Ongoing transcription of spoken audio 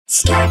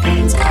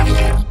Scarpins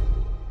Avenue.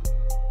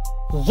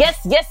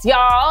 Yes,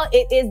 y'all.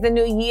 It is the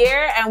new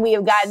year and we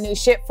have got new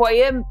shit for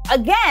you.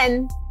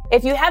 Again,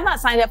 if you have not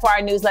signed up for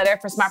our newsletter,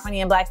 for Smart Funny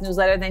and Black's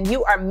newsletter, then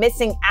you are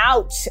missing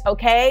out,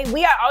 okay?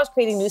 We are always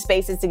creating new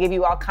spaces to give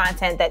you all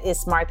content that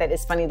is smart, that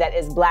is funny, that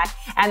is Black,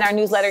 and our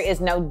newsletter is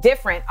no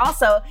different.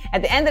 Also,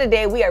 at the end of the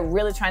day, we are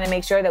really trying to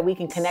make sure that we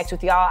can connect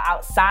with y'all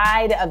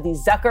outside of the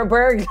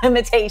Zuckerberg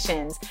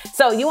limitations.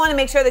 So you want to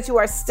make sure that you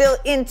are still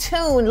in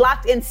tune,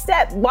 locked in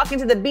step, walking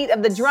to the beat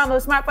of the drum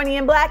of Smart Funny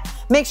and Black.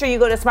 Make sure you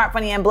go to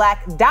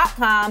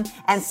smartfunnyandblack.com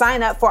and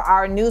sign up for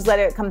our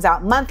newsletter. It comes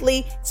out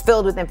monthly. It's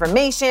filled with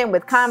information,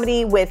 with comedy,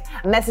 with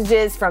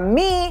messages from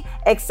me,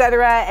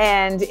 etc.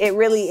 And it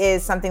really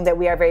is something that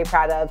we are very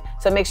proud of.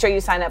 So make sure you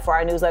sign up for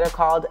our newsletter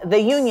called The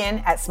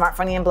Union at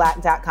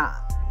smartfunnyandblack.com.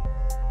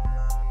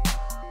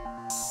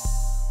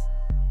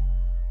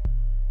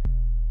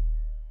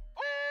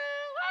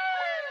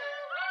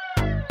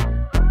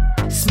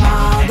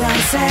 Small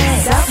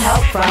doses,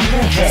 self-help from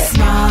the hip.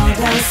 Small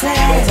doses,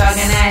 we're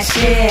talking that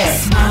shit.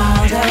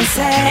 Small doses,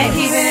 and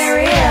keeping it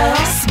real.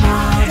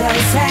 Small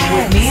doses,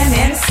 with me and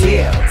Nana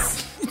Seals.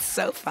 It's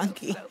so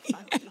funky.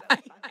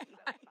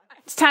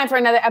 It's time for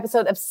another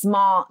episode of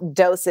Small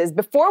Doses.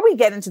 Before we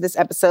get into this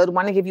episode, I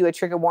want to give you a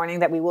trigger warning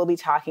that we will be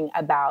talking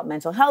about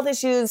mental health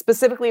issues,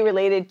 specifically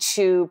related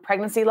to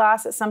pregnancy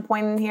loss at some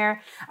point in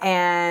here.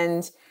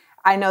 And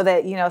I know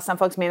that, some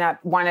folks may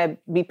not want to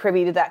be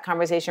privy to that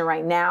conversation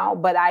right now,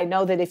 but I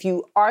know that if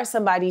you are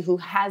somebody who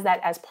has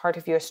that as part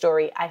of your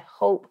story, I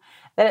hope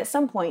that at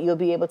some point you'll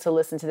be able to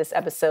listen to this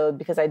episode,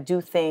 because I do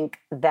think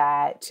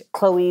that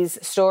Chloe's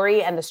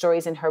story and the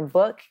stories in her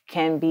book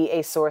can be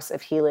a source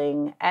of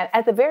healing,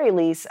 at the very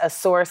least, a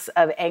source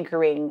of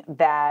anchoring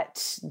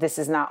that this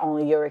is not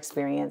only your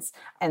experience.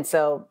 And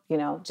so,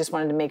 just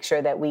wanted to make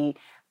sure that we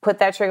put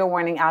that trigger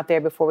warning out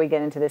there before we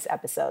get into this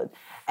episode.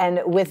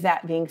 And with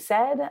that being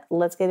said,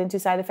 let's get into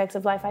Side Effects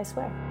of Life, I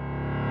Swear.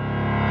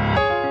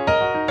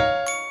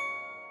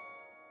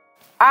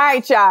 All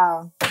right,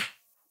 y'all.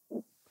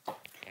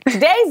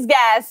 Today's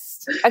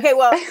guest,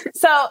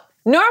 so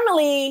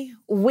normally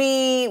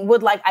we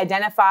would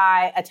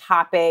identify a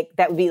topic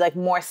that would be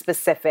more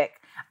specific,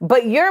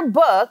 but your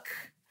book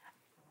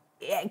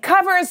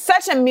covers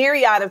such a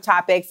myriad of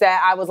topics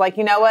that I was like,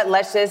 you know what,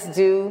 let's just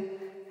do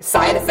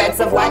Side Effects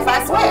of Life,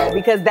 I Swear,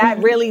 because that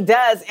really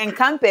does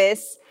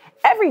encompass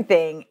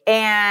everything.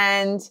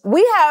 And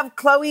we have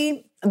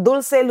Chloe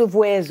Dulce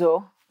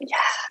Luvuezo. Yeah.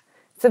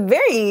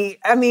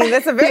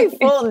 That's a very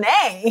full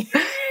name.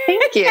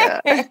 Thank you.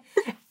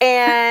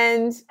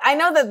 And I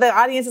know that the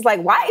audience is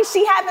like, why is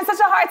she having such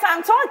a hard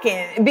time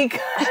talking?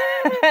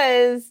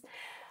 Because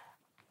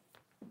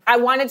I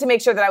wanted to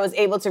make sure that I was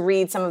able to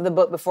read some of the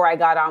book before I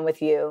got on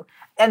with you.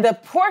 And the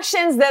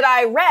portions that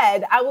I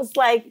read, I was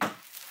like,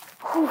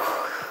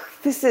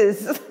 this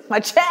is my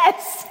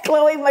chest,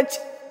 Chloe, my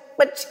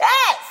chest.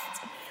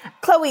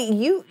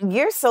 Chloe,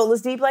 your soul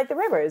is deep like the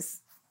rivers.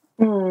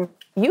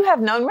 You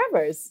have known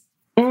rivers.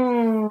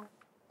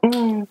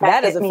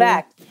 That is a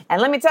fact.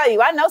 And let me tell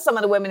you, I know some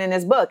of the women in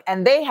this book,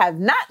 and they have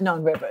not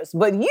known rivers,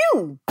 but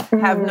you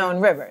have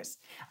known rivers.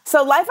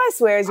 So Life, I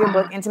Swear is your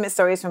book, Intimate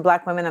Stories from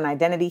Black Women on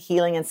Identity,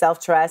 Healing, and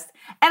Self-Trust.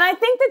 And I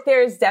think that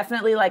there's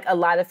definitely a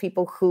lot of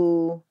people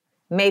who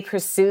may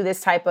pursue this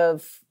type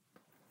of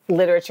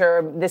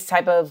literature, this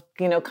type of,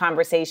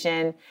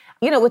 conversation,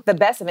 with the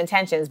best of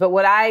intentions. But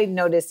what I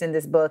noticed in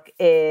this book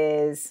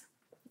is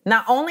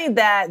not only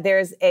that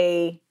there's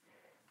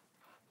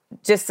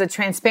just a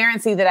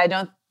transparency that I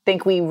don't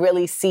think we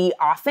really see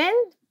often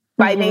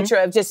by nature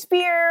of just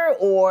fear,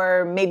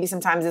 or maybe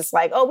sometimes it's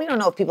we don't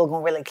know if people are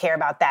going to really care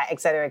about that,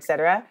 et cetera, et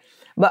cetera.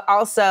 But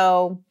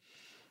also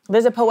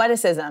there's a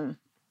poeticism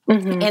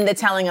in the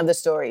telling of the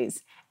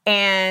stories.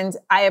 And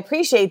I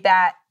appreciate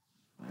that,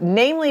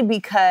 namely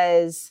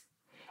because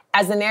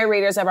as the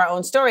narrators of our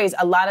own stories,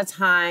 a lot of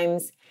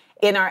times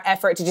in our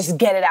effort to just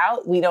get it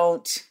out, we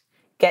don't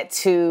get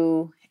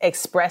to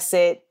express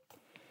it.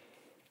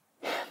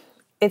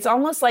 It's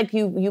almost like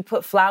you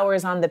put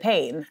flowers on the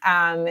pain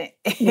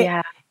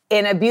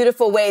in a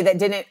beautiful way that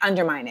didn't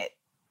undermine it.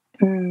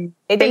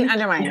 It didn't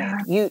undermine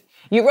it.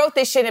 You wrote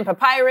this shit on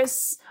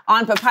papyrus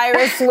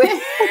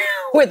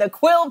with a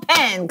quill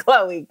pen,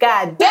 Chloe.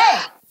 God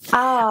damn.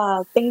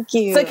 Oh, thank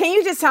you. So can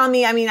you just tell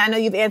me, I know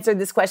you've answered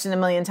this question a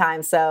million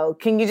times, so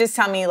can you just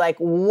tell me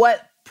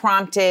what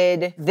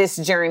prompted this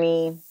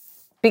journey?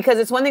 Because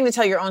it's one thing to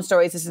tell your own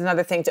stories. This is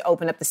another thing to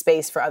open up the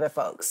space for other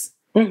folks.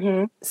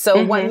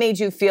 So what made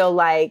you feel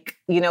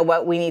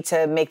we need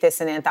to make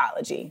this an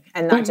anthology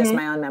and not just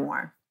my own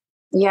memoir?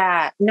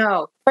 Yeah,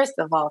 no, first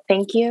of all,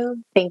 thank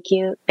you.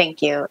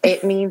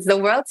 It means the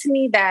world to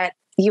me that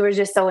you were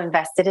just so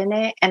invested in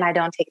it, and I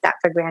don't take that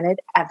for granted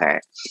ever.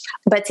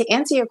 But to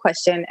answer your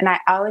question, and I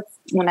always,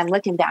 when I'm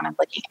looking down, I'm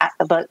looking at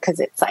the book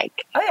because it's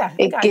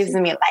it gives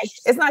me life.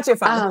 It's not your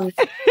fault.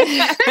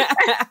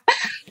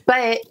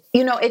 But,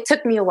 it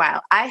took me a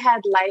while. I had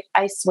Life,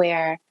 I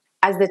Swear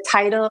as the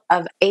title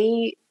of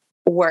a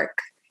work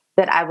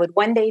that I would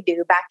one day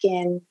do back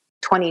in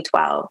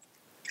 2012.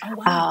 Oh,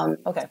 wow.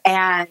 Okay.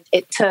 And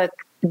it took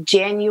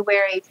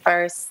January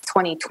 1st,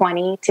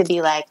 2020 to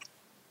be like,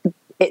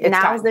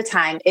 now's the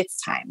time.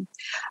 It's time.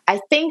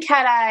 I think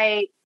had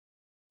I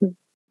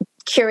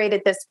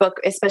curated this book,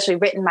 especially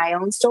written my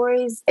own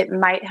stories, it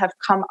might have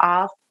come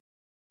off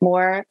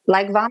more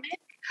like vomit.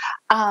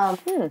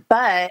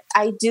 But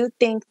I do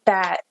think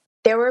that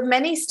there were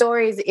many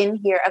stories in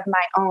here of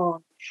my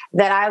own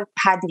that I've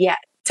had yet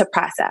to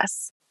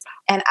process.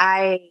 And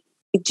I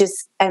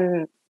just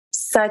am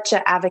such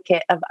an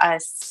advocate of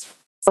us,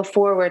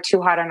 before we're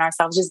too hard on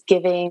ourselves, just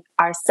giving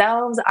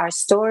ourselves, our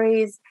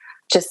stories,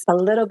 just a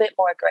little bit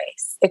more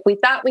grace. If we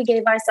thought we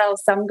gave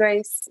ourselves some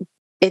grace,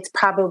 it's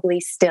probably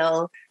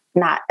still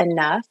not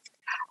enough.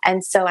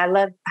 And so I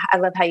love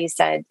how you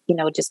said,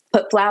 just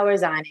put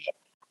flowers on it.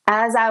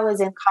 As I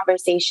was in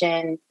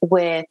conversation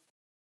with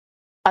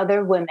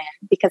other women,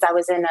 because I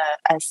was in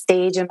a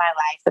stage in my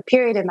life, a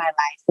period in my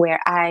life where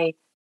I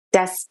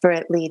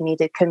desperately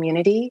needed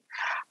community.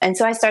 And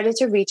so I started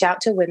to reach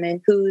out to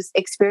women whose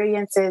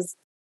experiences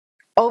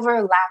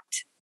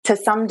overlapped to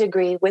some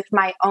degree with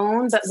my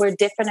own, but were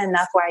different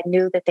enough where I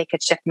knew that they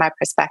could shift my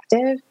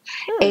perspective.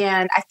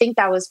 And I think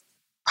that was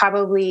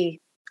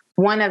probably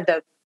one of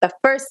the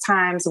first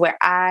times where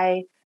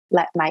I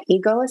let my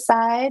ego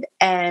aside,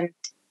 and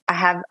I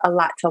have a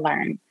lot to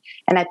learn.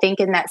 And I think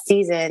in that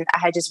season, I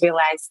had just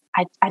realized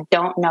I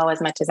don't know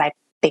as much as I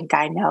think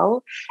I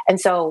know. And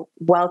so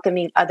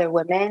welcoming other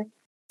women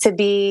to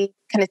be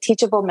kind of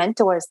teachable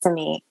mentors to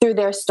me through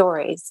their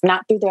stories,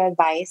 not through their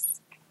advice,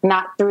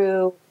 not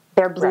through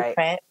their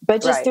blueprint,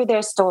 but just through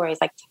their stories.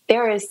 Like,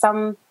 there is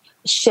some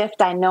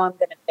shift I know I'm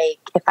going to make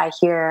if I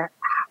hear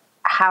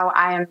how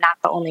I am not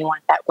the only one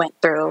that went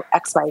through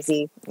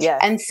XYZ. Yes.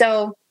 And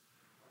so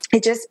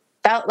it just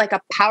felt like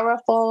a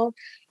powerful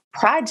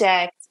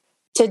project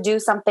to do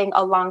something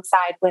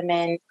alongside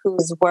women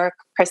whose work,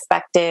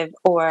 perspective,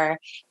 or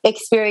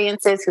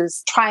experiences,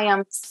 whose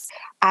triumphs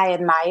I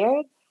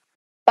admired.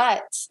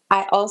 But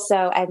I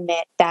also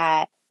admit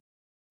that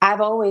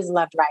I've always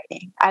loved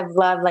writing. I've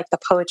loved the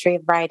poetry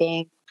of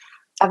writing.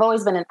 I've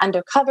always been an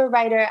undercover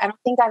writer. I don't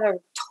think I've ever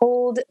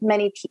told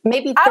many people,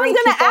 maybe I three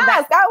was going to people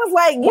ask. I was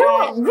like,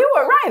 you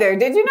a writer.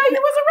 Did you know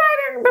you was a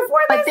writer before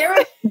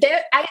this?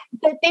 But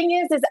the thing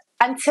is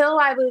until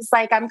I was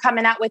like, I'm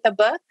coming out with a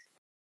book,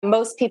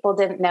 most people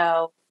didn't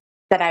know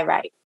that I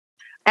write.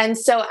 And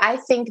so I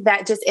think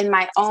that just in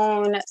my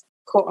own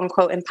quote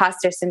unquote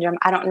imposter syndrome,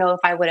 I don't know if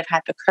I would have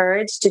had the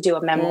courage to do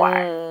a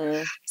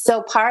memoir.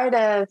 So part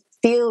of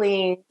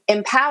feeling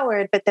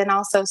empowered, but then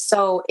also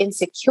so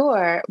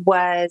insecure,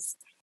 was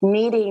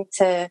needing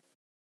to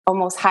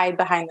almost hide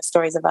behind the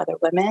stories of other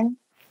women.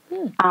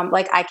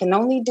 I can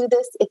only do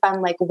this if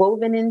I'm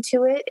woven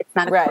into it. It's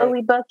not a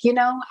Chloe book,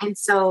 And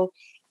so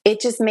it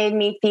just made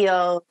me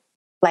feel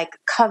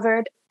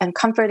covered and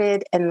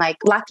comforted and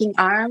locking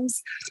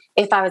arms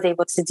if I was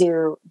able to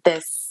do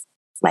this,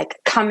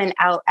 coming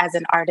out as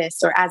an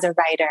artist or as a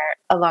writer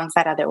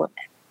alongside other women.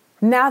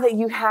 Now that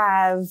you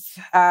have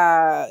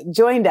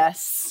joined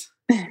us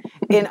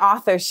in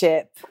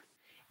authorship,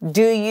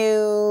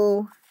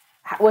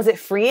 was it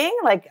freeing?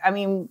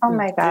 Oh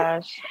my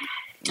gosh.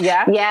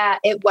 Yeah. Yeah,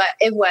 it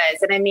was.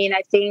 And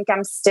I think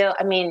I'm still,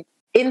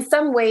 in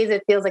some ways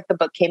it feels like the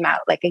book came out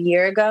a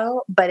year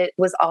ago, but it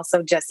was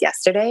also just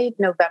yesterday,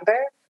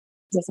 December.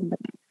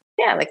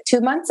 Yeah,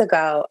 2 months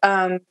ago.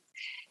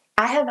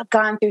 I have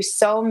gone through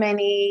so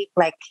many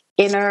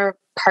inner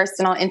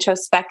personal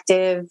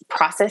introspective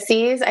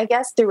processes, I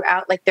guess,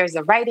 throughout. There's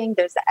the writing,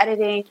 there's the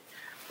editing.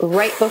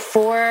 Right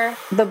before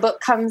the book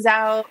comes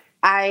out,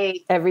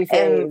 every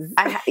phase.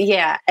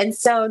 And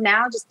so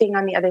now just being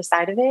on the other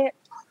side of it,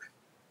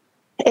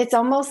 it's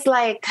almost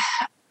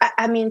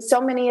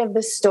so many of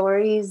the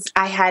stories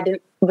I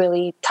hadn't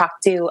really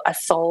talked to a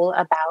soul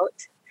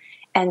about.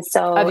 And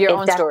so of your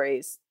own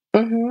stories.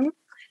 Mm-hmm.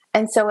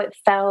 And so it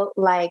felt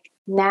like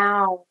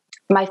now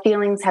my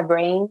feelings have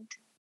reigned,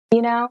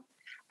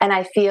 and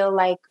I feel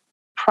like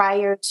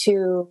prior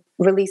to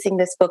releasing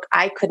this book,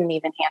 I couldn't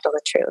even handle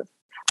the truth.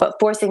 But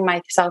forcing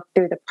myself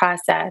through the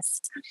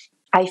process,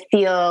 I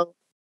feel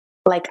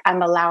like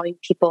I'm allowing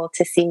people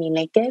to see me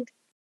naked.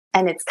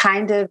 And it's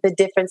kind of the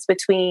difference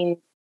between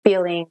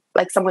feeling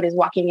like someone is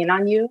walking in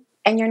on you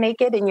and you're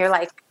naked and you're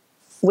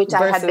which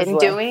I have been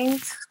doing,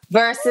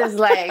 versus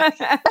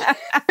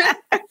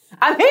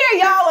I'm here,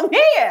 y'all. I'm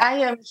here. I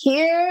am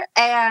here.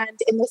 And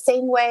in the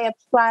same way,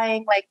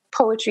 applying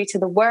poetry to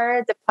the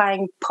words,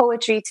 applying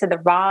poetry to the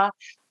raw,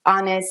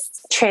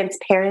 honest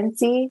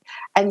transparency.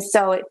 And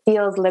so it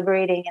feels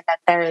liberating in that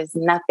there is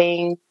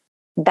nothing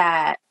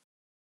that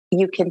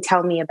you can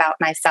tell me about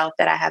myself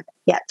that I haven't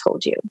yet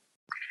told you.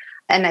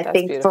 And I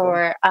think beautiful.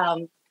 For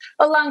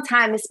a long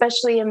time,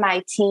 especially in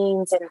my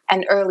teens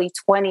and early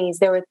 20s,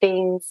 there were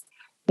things,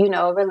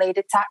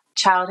 related to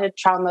childhood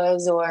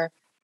traumas or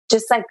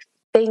just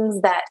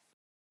things that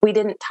we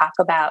didn't talk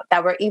about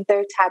that were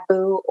either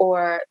taboo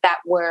or that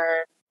were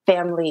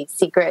family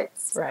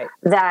secrets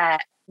that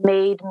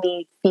made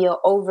me feel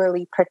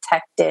overly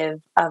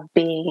protective of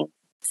being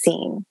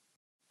seen.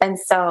 And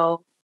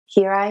so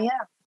here I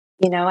am,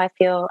 I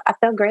feel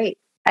great.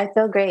 I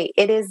feel great.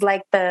 It is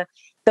like the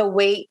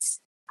weight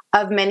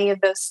of many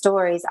of those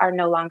stories are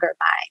no longer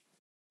mine,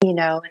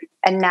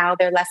 and now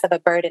they're less of a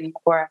burden,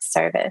 more of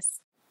service.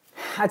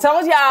 I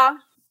told y'all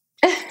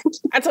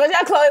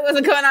Chloe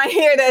wasn't coming on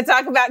here to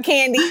talk about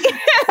candy.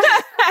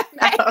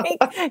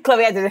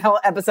 Chloe had to do a whole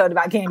episode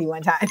about candy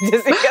one time.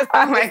 Just because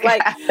I was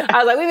like,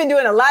 we've been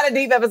doing a lot of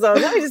deep episodes.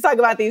 Let me just talk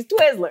about these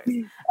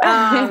Twizzlers.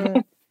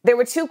 There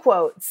were 2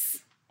 quotes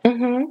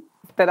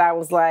that I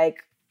was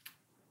like,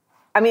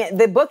 I mean,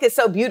 the book is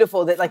so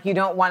beautiful that like you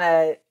don't want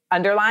to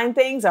underline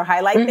things or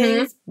highlight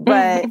things,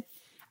 but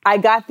I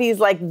got these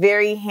like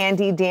very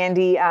handy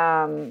dandy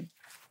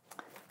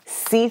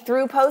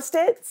see-through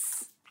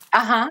Post-its.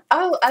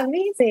 Oh,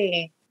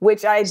 amazing.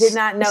 Which I did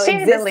not know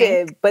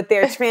existed, but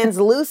they're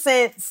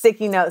translucent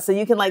sticky notes. So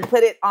you can like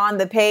put it on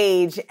the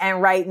page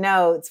and write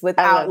notes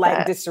without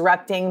like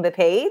disrupting the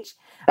page.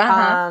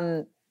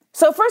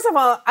 So first of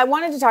all, I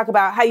wanted to talk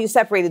about how you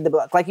separated the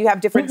book. Like you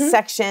have different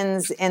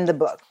sections in the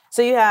book.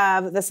 So you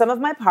have the sum of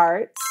my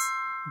parts,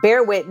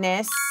 bear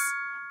witness,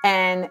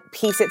 and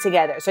piece it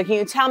together. So can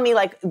you tell me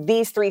like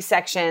these 3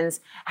 sections,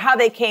 how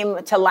they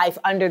came to life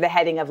under the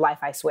heading of Life,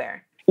 I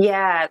Swear?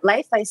 Yeah,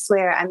 Life, I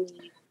Swear. I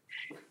mean,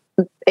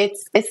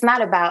 it's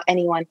not about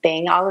any one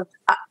thing.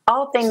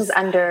 All things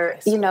under,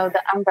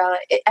 the umbrella,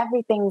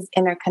 everything's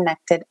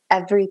interconnected,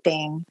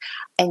 everything.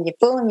 And you're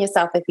fooling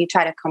yourself if you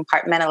try to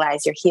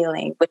compartmentalize your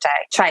healing, which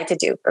I tried to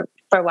do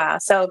for a while.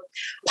 So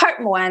part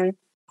 1,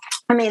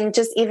 I mean,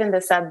 just even the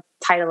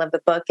subtitle of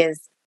the book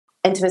is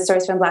Intimate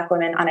Stories from Black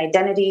Women on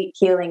Identity,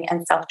 Healing,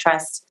 and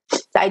Self-Trust.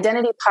 The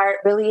identity part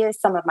really is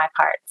some of my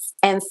parts,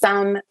 and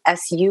some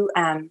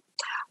SUM,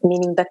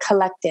 meaning the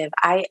collective.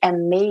 I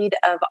am made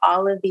of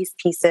all of these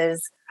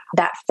pieces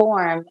that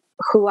form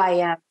who I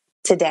am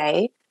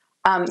today.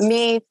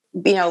 Me,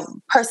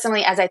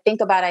 personally, as I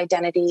think about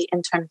identity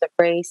in terms of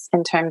race,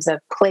 in terms of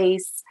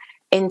place,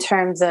 in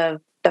terms of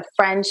the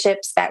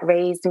friendships that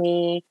raised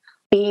me,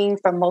 being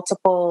from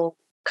multiple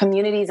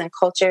communities and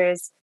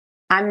cultures,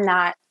 I'm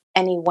not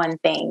any one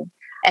thing.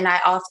 And I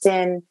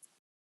often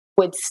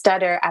would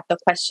stutter at the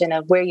question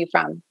of where are you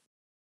from?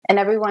 And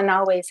everyone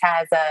always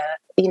has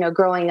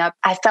growing up,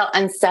 I felt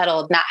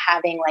unsettled not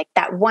having like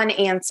that one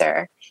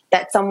answer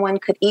that someone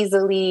could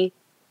easily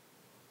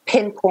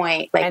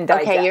pinpoint, like, and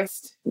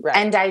digest. Okay,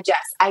 and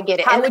digest. I get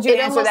it. How would you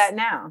answer that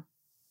now?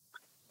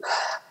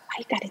 Why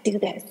you got to do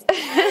this?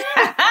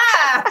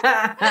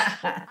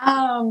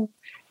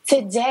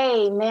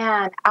 Today,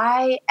 man,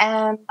 I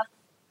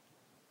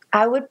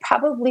would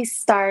probably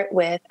start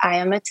with, I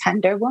am a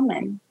tender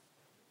woman.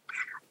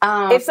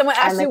 If someone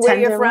asks you where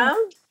you're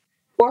from?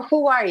 Or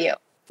who are you?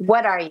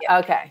 What are you?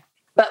 Okay.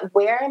 But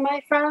where am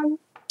I from?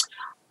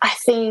 I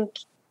think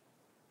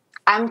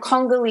I'm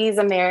Congolese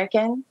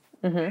American.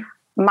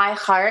 My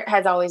heart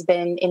has always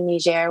been in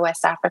Niger,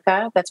 West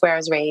Africa. That's where I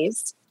was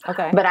raised.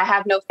 Okay. But I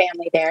have no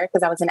family there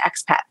because I was an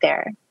expat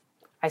there.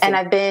 And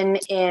I've been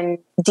in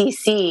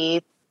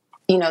DC,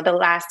 the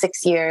last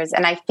 6 years.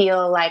 And I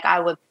feel like I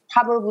would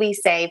probably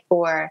say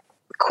for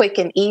quick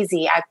and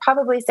easy, I'd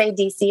probably say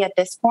DC at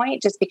this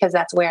point, just because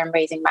that's where I'm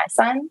raising my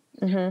son.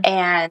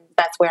 And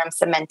that's where I'm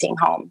cementing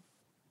home.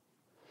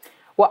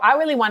 Well, I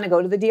really want to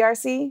go to the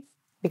DRC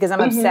because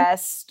I'm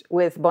obsessed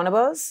with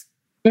bonobos.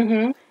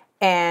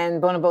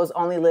 And bonobos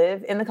only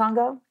live in the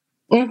Congo.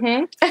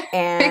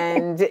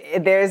 And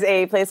there's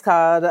a place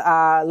called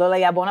Lola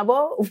Ya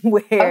Bonobo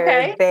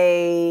where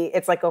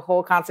it's like a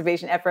whole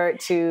conservation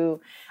effort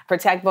to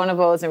protect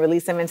bonobos and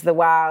release them into the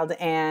wild.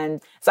 And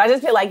so I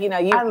just feel like,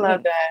 I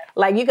love that.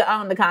 Like you could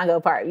own the Congo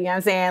part, you know what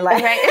I'm saying?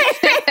 Like,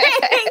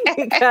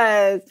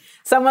 because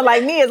someone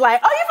like me is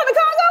like, oh, you're from the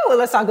Congo? Well,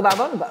 let's talk about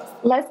bonobos.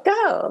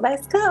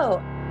 Let's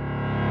go.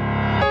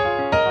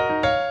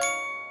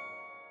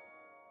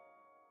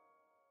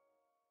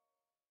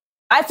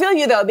 I feel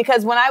you though,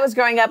 because when I was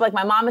growing up, like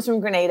my mom is from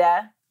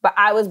Grenada, but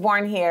I was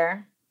born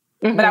here,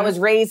 but I was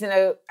raised in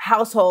a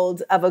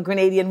household of a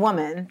Grenadian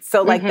woman.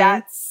 So like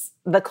that's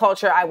the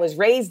culture I was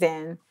raised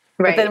in.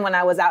 But then when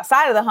I was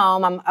outside of the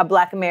home, I'm a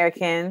Black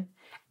American.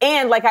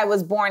 And like I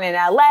was born in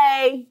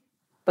LA,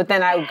 but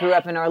then I grew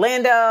up in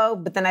Orlando,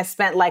 but then I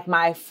spent like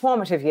my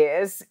formative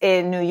years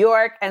in New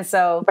York. And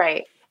so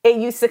it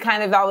used to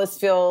kind of always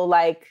feel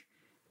like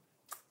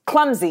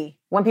clumsy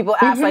when people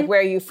ask like, where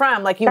are you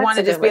from? Like you want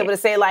to just be able to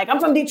say like, I'm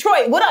from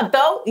Detroit. What up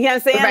though? You know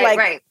what I'm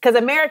saying? Because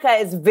America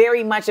is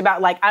very much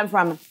about like, I'm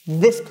from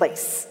this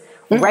place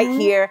right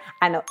here.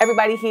 I know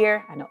everybody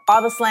here. I know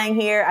all the slang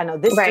here. I know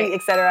this street,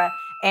 etc.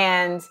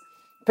 And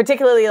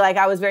particularly like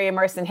I was very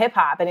immersed in hip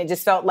hop and it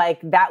just felt like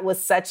that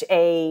was such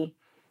a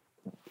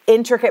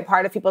intricate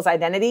part of people's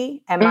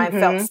identity and mine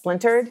felt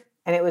splintered.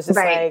 And it was just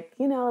like,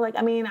 like,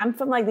 I mean, I'm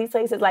from like these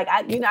places, like,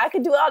 I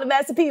could do all the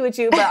Master P with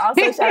you, but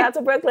also shout out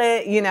to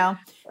Brooklyn,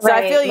 So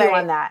I feel you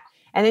on that.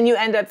 And then you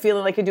end up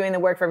feeling like you're doing the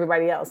work for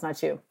everybody else,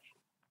 not you.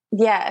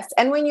 Yes.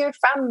 And when you're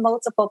from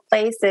multiple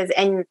places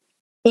and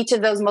each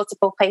of those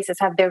multiple places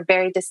have their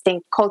very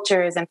distinct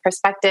cultures and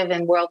perspective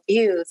and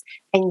worldviews,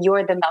 and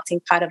you're the melting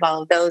pot of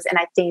all of those. And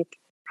I think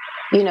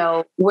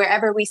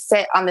wherever we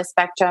sit on the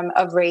spectrum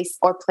of race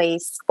or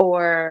place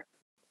or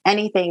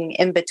anything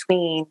in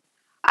between,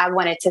 I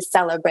wanted to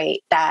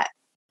celebrate that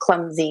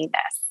clumsiness,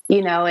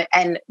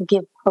 and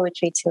give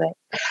poetry to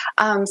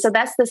it. So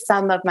that's the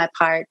sum of my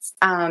parts.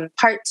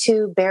 Part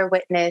 2, Bear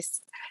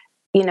Witness,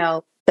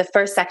 the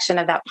first section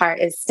of that part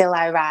is Still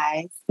I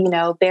Rise,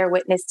 bear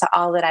witness to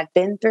all that I've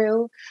been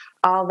through,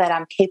 all that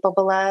I'm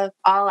capable of,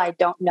 all I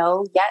don't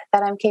know yet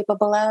that I'm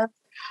capable of,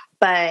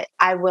 but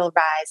I will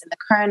rise. And the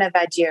current of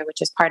adieu,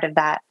 which is part of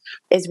that,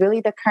 is really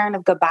the current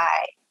of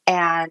goodbye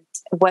and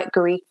what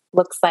grief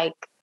looks like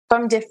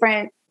from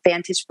different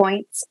vantage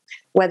points,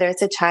 whether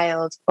it's a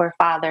child or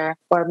father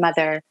or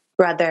mother,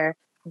 brother.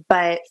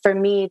 But for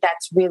me,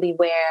 that's really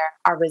where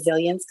our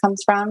resilience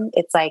comes from.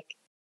 It's like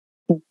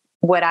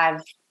what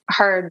I've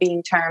heard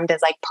being termed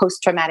as like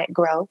post-traumatic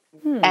growth.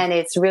 And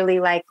it's really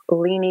like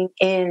leaning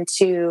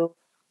into,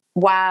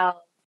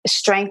 while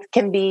strength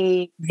can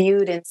be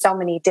viewed in so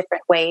many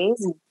different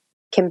ways,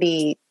 can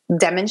be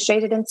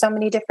demonstrated in so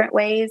many different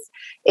ways,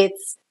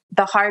 it's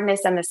the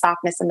hardness and the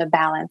softness and the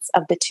balance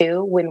of the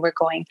two when we're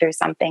going through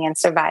something and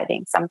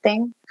surviving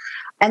something.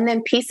 And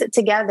then piece it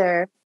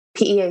together,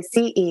 PEACE,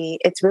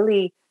 it's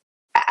really,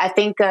 I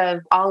think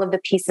of all of the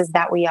pieces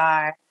that we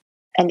are.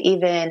 And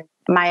even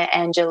Maya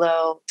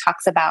Angelou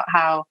talks about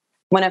how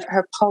one of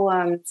her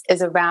poems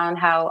is around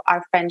how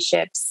our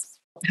friendships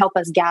help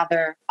us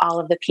gather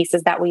all of the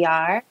pieces that we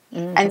are.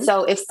 Mm-hmm. And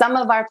so if some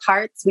of our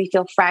parts, we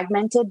feel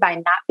fragmented by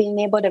not being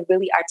able to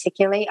really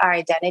articulate our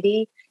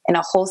identity in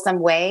a wholesome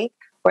way,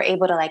 we're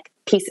able to like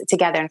piece it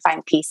together and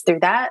find peace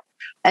through that.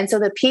 And so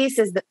the peace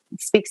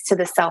speaks to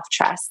the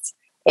self-trust.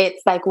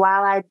 It's like,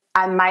 while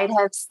I might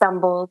have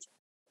stumbled,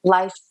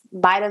 life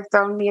might have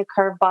thrown me a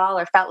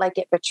curveball or felt like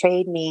it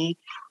betrayed me,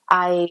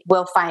 I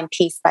will find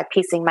peace by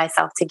piecing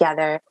myself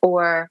together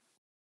or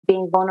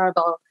being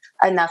vulnerable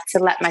enough to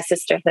let my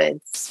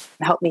sisterhoods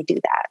help me do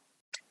that.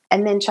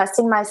 And then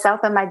trusting myself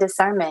and my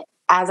discernment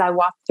as I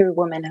walk through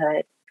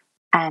womanhood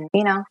and,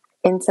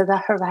 into the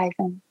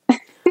horizon.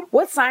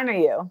 What sign are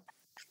you?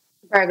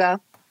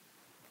 Virgo.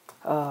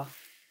 Oh.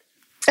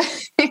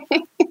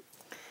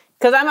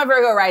 Because I'm a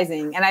Virgo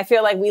rising, and I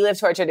feel like we live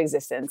tortured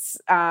existence.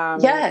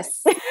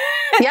 Yes.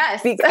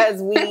 Yes.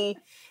 Because we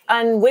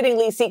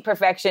unwittingly seek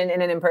perfection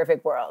in an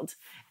imperfect world.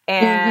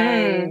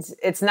 And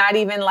it's not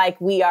even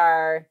like we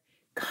are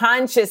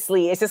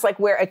consciously, it's just like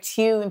we're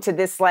attuned to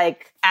this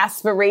like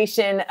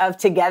aspiration of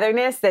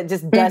togetherness that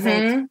just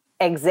doesn't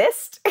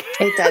exist.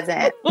 It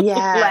doesn't.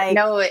 Yeah.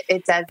 No,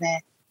 it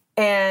doesn't.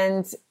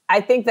 And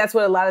I think that's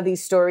what a lot of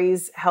these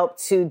stories help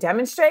to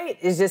demonstrate,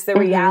 is just the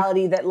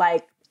reality that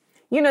like,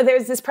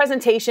 there's this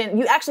presentation.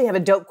 You actually have a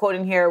dope quote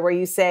in here where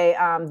you say,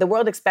 the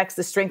world expects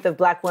the strength of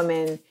Black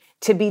women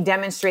to be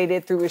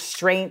demonstrated through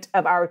restraint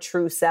of our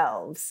true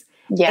selves.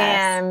 Yes.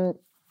 And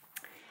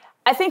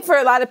I think for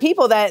a lot of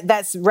people that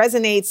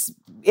resonates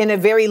in a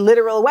very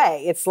literal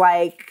way. It's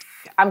like,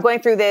 I'm going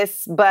through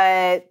this,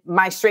 but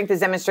my strength is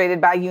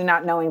demonstrated by you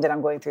not knowing that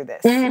I'm going through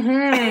this.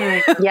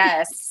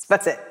 Yes.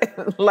 That's it.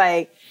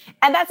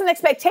 And that's an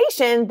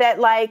expectation that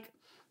like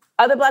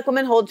other Black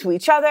women hold to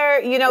each other.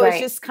 Right. It's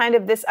just kind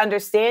of this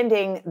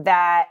understanding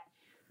that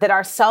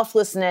our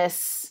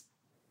selflessness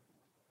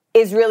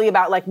is really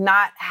about like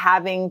not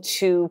having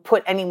to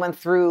put anyone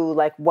through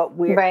like what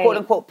we're quote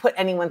unquote put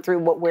anyone through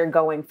what we're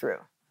going through.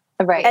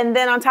 Right. And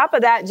then on top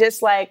of that,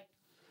 just like,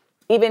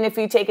 even if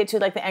you take it to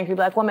like the angry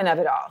Black woman of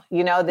it all,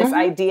 this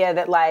idea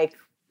that like,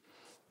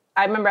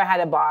 I remember I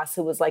had a boss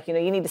who was like, you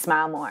need to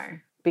smile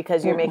more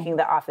because you're making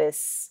the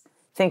office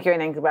think you're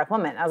an angry Black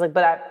woman. I was like,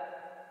 but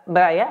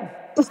I am.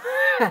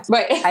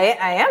 Right.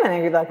 I am an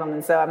angry Black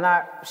woman. So I'm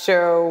not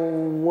sure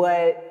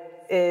what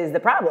is the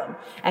problem.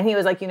 And he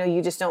was like,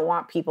 you just don't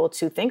want people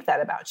to think that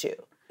about you.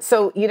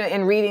 So,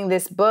 in reading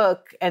this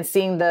book and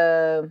seeing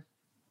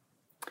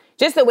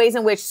just the ways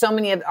in which all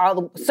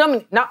of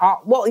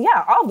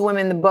the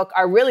women in the book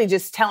are really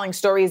just telling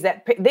stories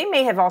that they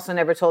may have also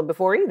never told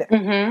before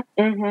either.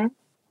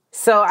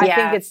 So I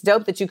think it's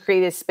dope that you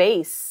created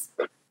space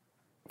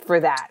for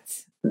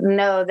that.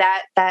 No,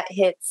 that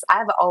hits.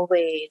 I've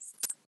always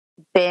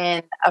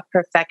been a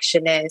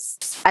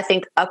perfectionist, I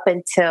think, up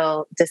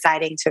until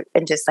deciding to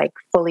and just like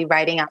fully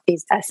writing out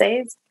these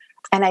essays.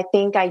 And I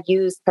think I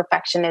used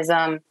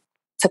perfectionism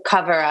to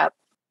cover up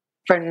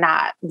for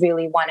not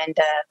really wanting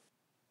to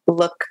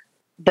look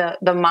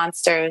the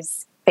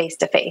monsters face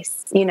to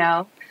face.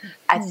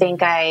 I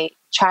think I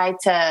tried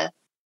to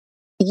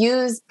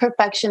use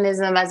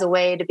perfectionism as a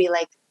way to be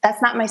like,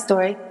 that's not my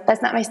story.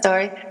 That's not my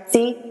story.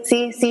 See,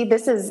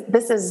 this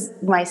is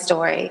my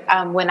story.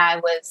 When I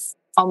was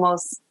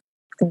almost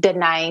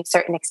denying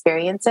certain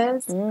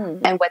experiences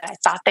and what I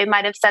thought they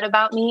might have said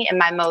about me in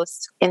my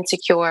most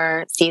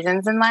insecure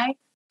seasons in life.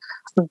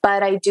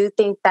 But I do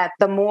think that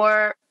the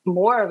more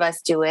of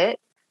us do it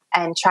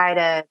and try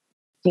to,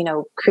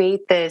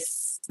 create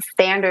this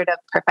standard of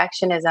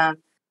perfectionism,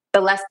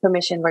 the less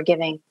permission we're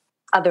giving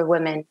other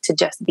women to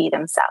just be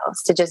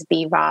themselves, to just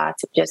be raw,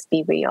 to just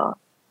be real.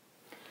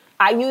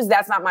 I use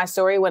That's Not My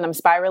Story when I'm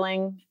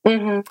spiraling,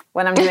 when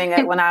I'm doing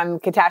it, when I'm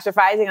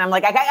catastrophizing, and I'm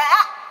like,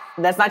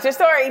 that's not your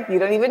story. You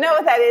don't even know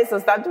what that is, so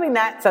stop doing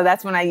that. So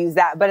that's when I use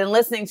that. But in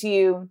listening to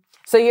you,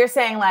 so you're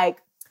saying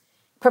like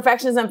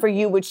perfectionism for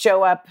you would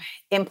show up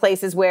in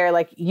places where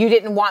like you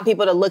didn't want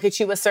people to look at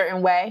you a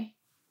certain way?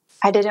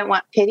 I didn't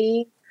want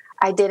pity.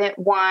 I didn't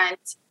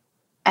want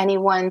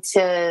anyone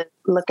to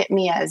look at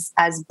me as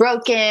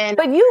broken.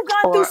 But you've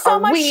gone through so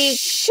much weak.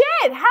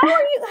 shit. How are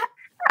you?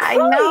 I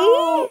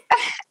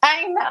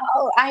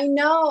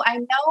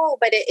know.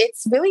 But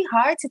it's really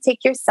hard to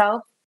take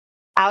yourself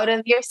out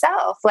of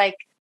yourself. Like,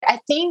 I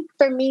think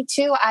for me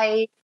too,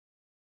 I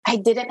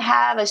didn't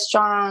have a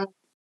strong,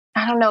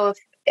 I don't know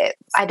if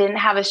I didn't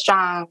have a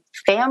strong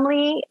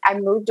family. I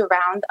moved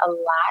around a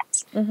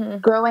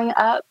lot growing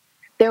up.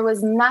 There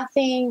was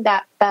nothing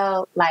that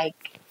felt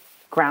like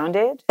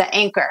grounded, the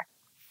anchor.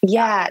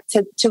 Yeah.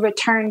 To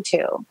return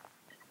to.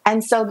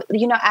 And so,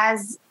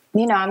 as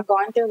I'm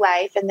going through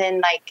life and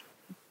then like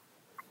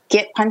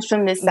get punched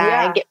from this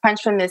side, get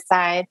punched from this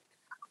side.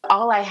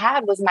 All I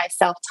had was my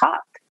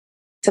self-talk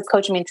to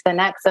coach me into the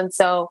next. And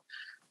so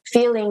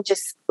feeling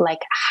just like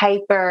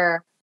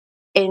hyper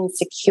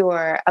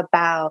insecure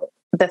about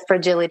the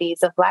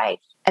fragilities of life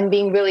and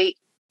being really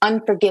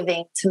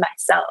unforgiving to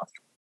myself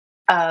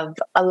of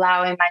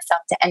allowing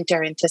myself to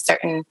enter into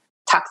certain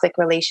toxic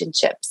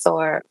relationships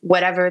or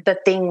whatever the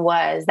thing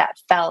was that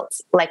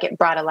felt like it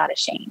brought a lot of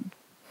shame.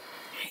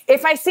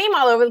 If I seem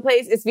all over the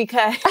place, it's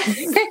because, a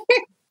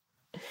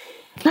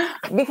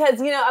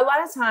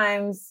lot of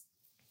times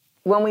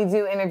when we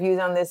do interviews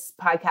on this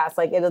podcast,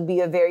 like it'll be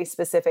a very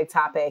specific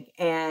topic.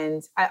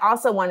 And I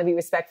also want to be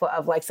respectful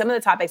of like some of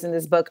the topics in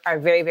this book are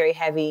very, very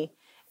heavy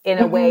in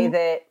a way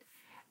that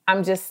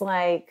I'm just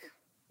like,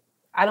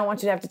 I don't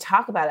want you to have to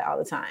talk about it all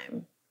the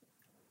time.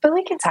 But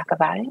we can talk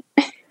about it.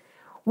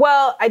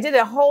 Well, I did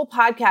a whole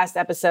podcast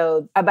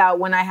episode about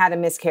when I had a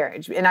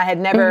miscarriage, and I had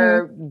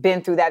never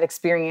been through that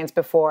experience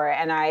before.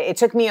 And it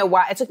took me a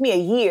while. It took me a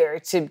year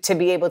to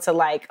be able to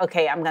like,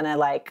 okay, I'm going to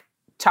like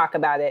talk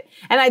about it.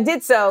 And I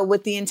did so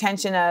with the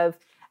intention of,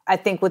 I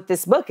think what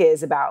this book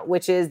is about,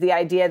 which is the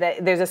idea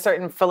that there's a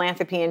certain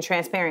philanthropy and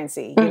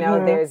transparency.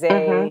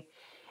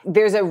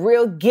 There's a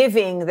real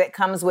giving that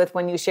comes with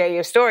when you share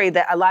your story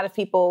that a lot of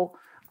people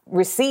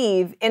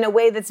receive in a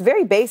way that's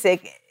very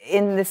basic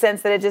in the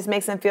sense that it just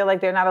makes them feel like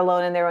they're not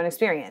alone in their own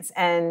experience.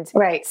 And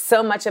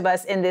so much of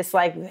us in this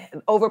like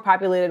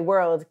overpopulated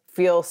world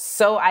feel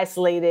so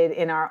isolated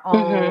in our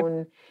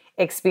own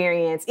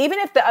experience. Even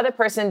if the other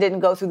person didn't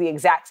go through the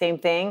exact same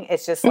thing,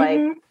 it's just like,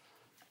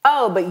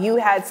 oh, but you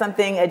had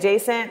something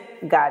adjacent.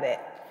 Got it.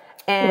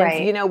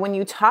 And, when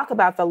you talk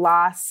about the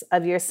loss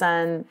of your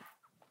son,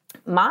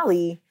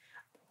 Molly,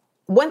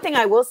 one thing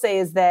I will say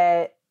is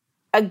that,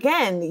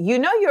 again,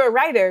 you're a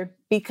writer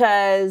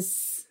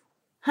because,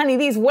 honey,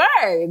 these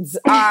words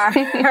are,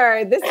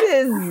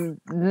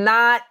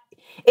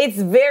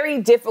 it's very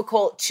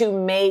difficult to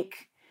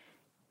make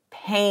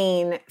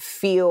pain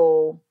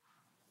feel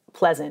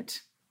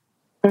pleasant.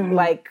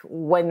 Like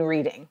when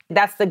reading.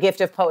 That's the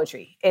gift of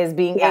poetry, is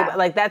being able,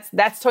 like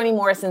that's Toni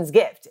Morrison's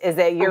gift, is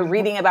that you're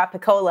reading about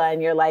Pecola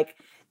and you're like,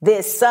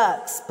 this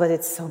sucks, but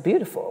it's so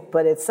beautiful,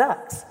 but it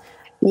sucks.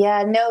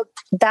 Yeah, no,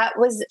 that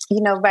was,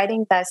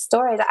 writing that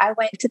story. I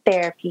went to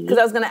therapy. Because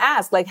I was going to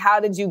ask, like, how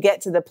did you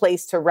get to the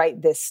place to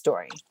write this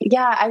story?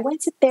 Yeah, I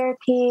went to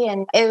therapy,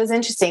 and it was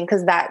interesting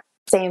because that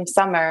same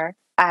summer,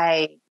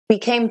 I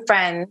became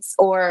friends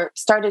or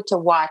started to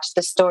watch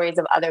the stories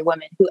of other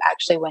women who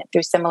actually went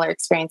through similar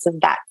experiences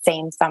that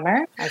same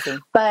summer. I see.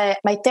 But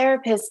my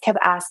therapist kept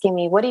asking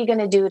me, what are you going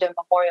to do to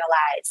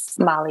memorialize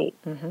Molly?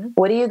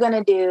 What are you going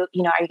to do? Are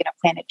you going to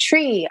plant a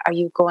tree? Are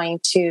you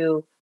going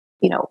to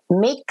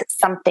make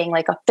something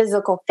like a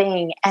physical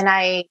thing? And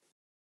I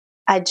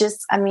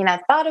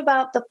thought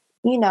about the,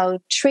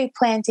 tree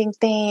planting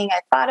thing. I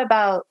thought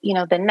about,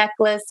 the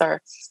necklace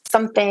or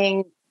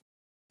something,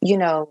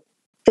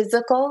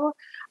 physical.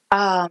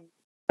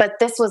 But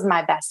this was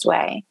my best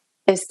way,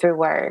 is through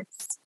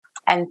words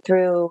and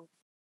through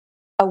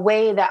a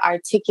way that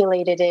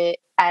articulated it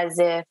as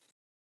if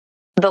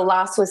the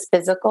loss was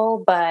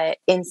physical, but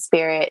in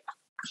spirit,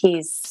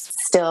 he's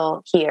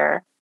still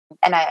here.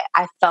 And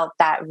I felt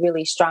that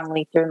really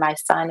strongly through my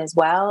son as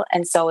well.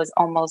 And so it's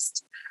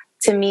almost,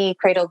 to me,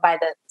 Cradled by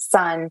the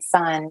Sun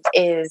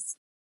is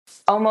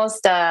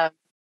almost a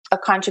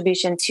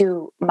contribution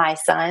to my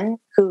son,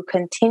 who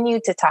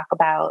continued to talk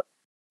about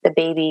the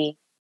baby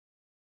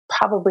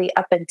probably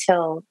up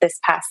until this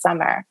past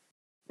summer,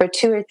 for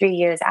 2 or 3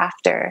 years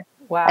after.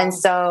 Wow. And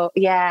so,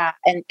 yeah.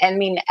 And I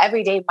mean,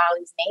 every day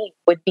Molly's name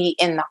would be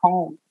in the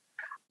home.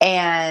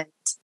 And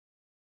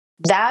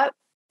that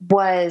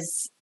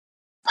was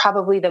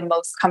probably the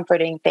most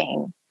comforting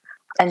thing.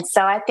 And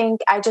so I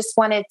think I just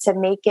wanted to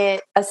make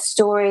it a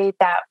story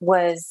that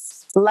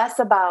was less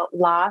about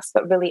loss,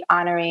 but really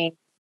honoring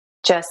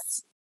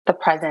just the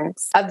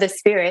presence of the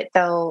spirit,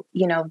 though,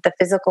 the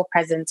physical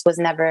presence was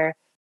never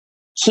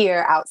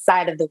here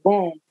outside of the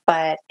womb,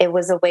 but it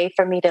was a way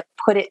for me to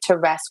put it to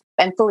rest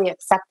and fully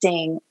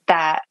accepting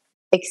that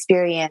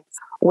experience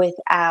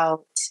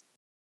without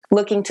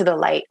looking to the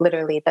light,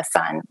 literally the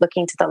sun,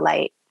 looking to the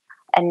light,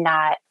 and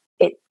not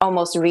it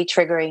almost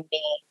re-triggering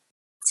me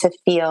to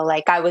feel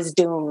like I was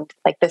doomed,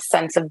 like the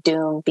sense of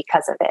doom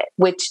because of it,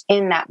 which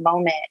in that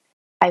moment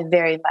I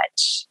very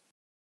much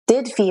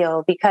did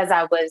feel, because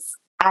I was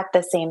at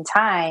the same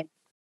time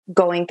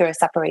going through a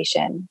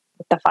separation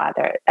with the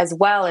father as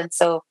well. And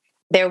so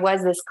there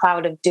was this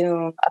cloud of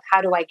doom of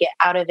how do I get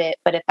out of it?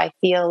 But if I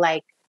feel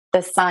like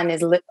the sun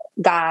is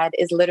God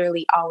is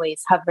literally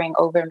always hovering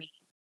over me,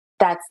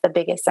 that's the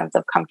biggest sense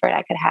of comfort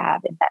I could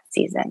have in that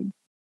season.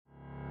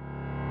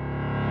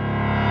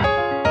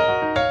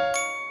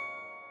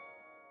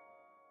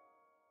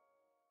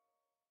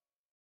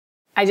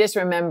 I just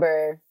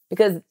remember,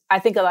 because I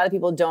think a lot of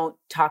people don't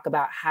talk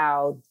about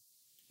how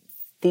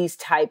these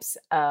types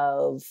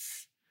of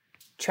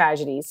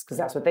tragedies, because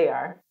that's what they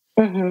are,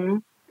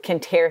 can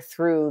tear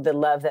through the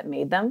love that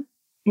made them.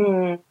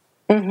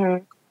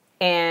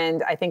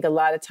 And I think a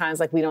lot of times,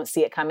 like, we don't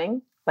see it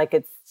coming. Like,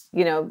 it's,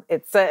 you know,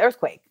 it's an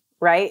earthquake,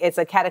 right? It's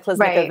a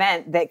cataclysmic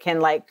event that can,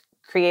 like,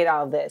 create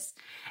all of this.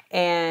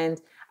 And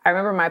I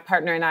remember my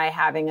partner and I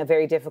having a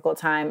very difficult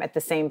time at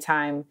the same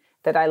time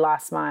that I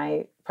lost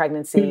my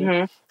pregnancy.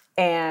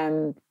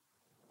 And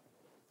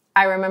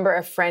I remember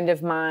a friend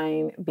of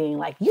mine being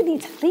like, you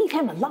need to leave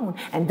him alone.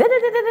 And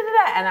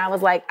da-da-da-da-da-da. And I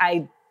was like,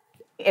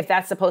 if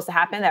that's supposed to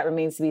happen, that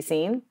remains to be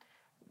seen.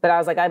 But I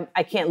was like,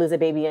 I can't lose a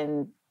baby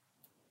and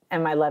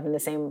my love in the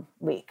same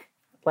week.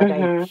 Like,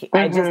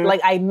 I just,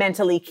 like, I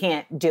mentally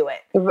can't do it.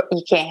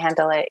 You can't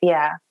handle it.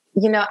 Yeah.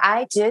 You know,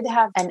 I did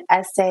have an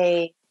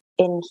essay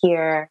in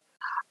here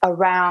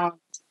around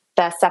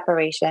the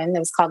separation. It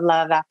was called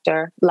Love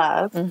After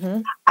Love.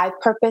 I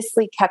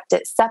purposely kept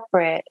it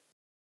separate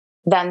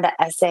than the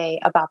essay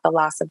about the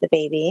loss of the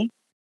baby,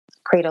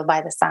 Cradled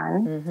by the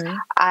Sun.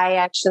 I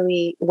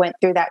actually went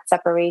through that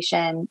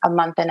separation a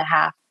month and a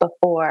half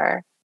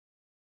before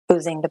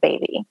losing the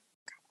baby.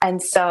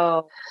 And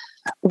so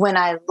when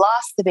I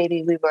lost the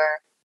baby, we were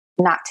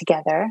not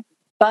together.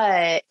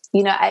 But,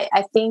 you know,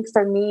 I think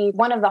for me,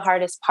 one of the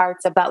hardest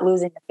parts about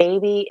losing the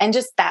baby, and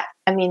just that,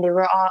 I mean, they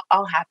were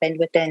all happened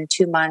within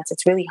 2 months.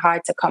 It's really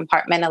hard to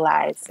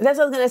compartmentalize. That's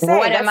what I was going to say.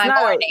 What am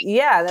I mourning?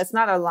 Yeah, that's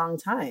not a long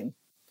time.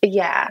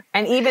 Yeah.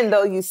 And even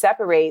though you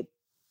separate,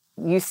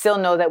 you still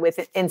know that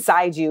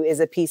inside you is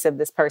a piece of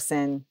this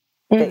person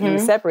that you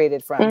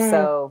separated from.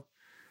 So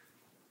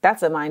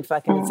that's a mind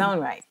fuck in its own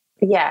right.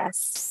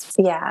 Yes.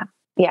 Yeah.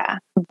 Yeah.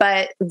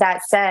 But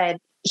that said,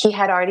 he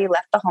had already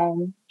left the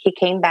home. He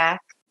came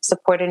back,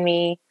 supported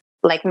me.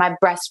 Like, my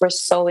breasts were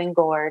so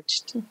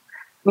engorged.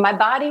 My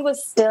body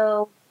was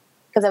still,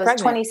 because I was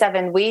pregnant.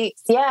 27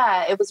 weeks.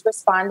 Yeah. It was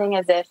responding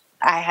as if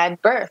I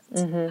had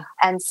birthed.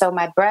 And so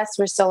my breasts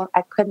were so,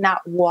 I could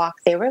not walk.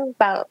 They were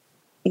about,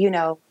 you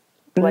know,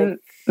 like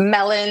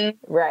melon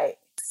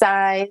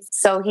size.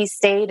 So he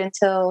stayed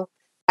until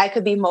I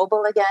could be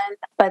mobile again.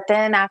 But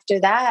then after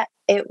that,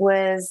 it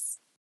was,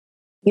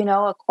 you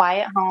know, a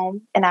quiet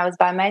home, and I was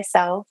by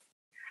myself,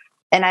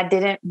 and I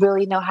didn't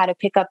really know how to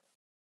pick up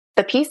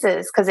the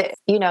pieces, because it,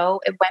 you know,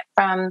 it went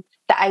from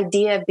the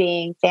idea of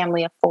being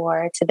family of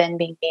 4 to then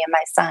being me and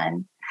my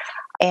son.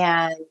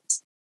 And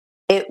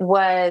it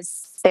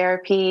was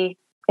therapy.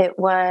 It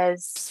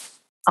was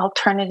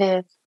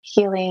alternative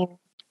healing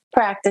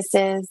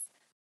practices.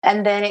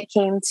 And then it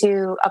came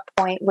to a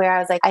point where I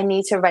was like, I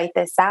need to write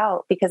this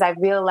out, because I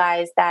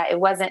realized that it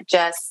wasn't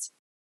just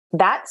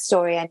that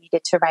story I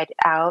needed to write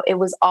out. It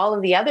was all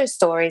of the other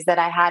stories that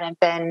I hadn't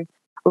been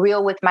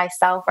real with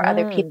myself or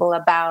other people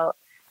about.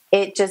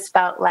 It just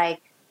felt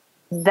like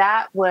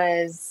that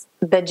was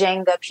the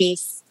Jenga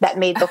piece that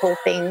made the whole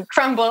thing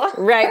crumble.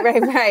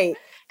 Right.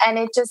 And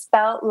it just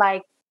felt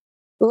like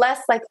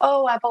less like,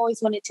 oh, I've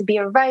always wanted to be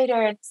a writer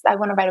and I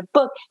want to write a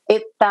book.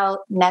 It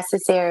felt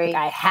necessary.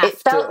 It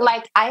felt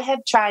like I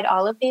had tried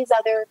all of these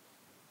other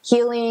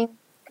healing,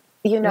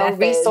 you know,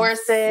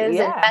 resources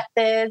and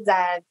methods.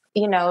 I've,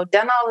 you know,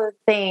 done all the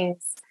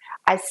things.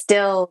 I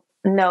still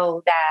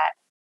know that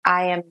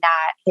I am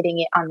not hitting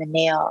it on the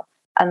nail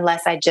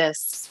unless I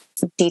just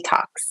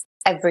detox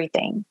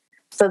everything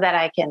so that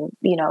I can,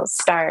 you know,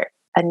 start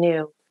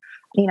anew.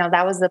 You know,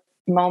 that was the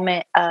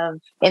moment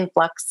of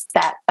influx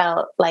that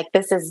felt like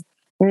this is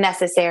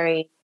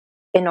necessary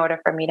in order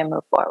for me to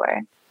move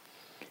forward.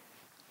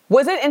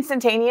 Was it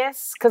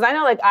instantaneous? Because I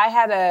know, like,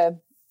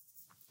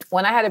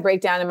 when I had a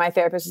breakdown and my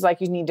therapist was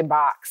like, you need to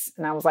box.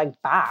 And I was like,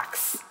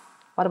 box?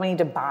 Why do I need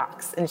to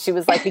box? And she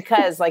was like,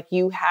 because like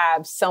you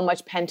have so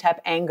much pent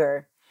up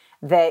anger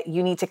that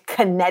you need to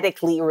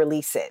kinetically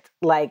release it.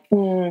 Like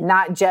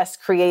not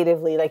just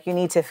creatively, like you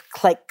need to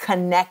like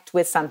connect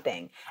with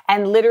something.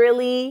 And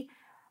literally,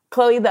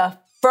 Chloe, the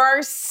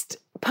first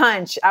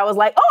punch, I was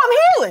like, oh, I'm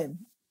healing.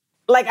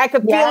 Like I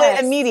could feel it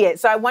immediate.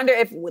 So I wonder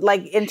if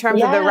like in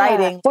terms of the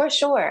writing. For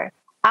sure.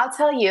 I'll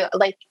tell you,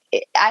 like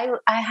it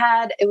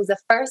was the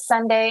first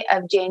Sunday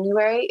of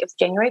January. It was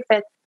January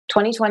 5th,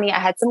 2020. I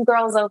had some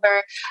girls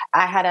over.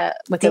 I had a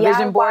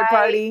vision board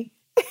party.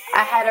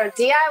 I had a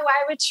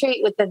DIY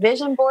retreat with the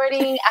vision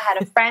boarding. I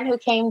had a friend who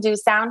came do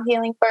sound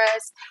healing for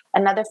us,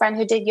 another friend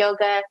who did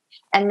yoga.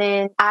 And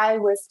then I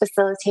was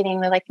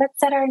facilitating. They're like, let's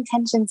set our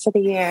intentions for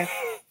the year.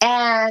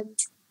 And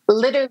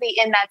literally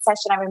in that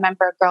session, I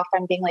remember a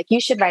girlfriend being like, you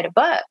should write a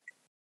book.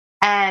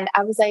 And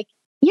I was like,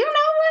 you know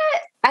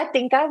what? I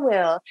think I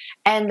will.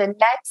 And the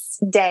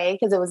next day,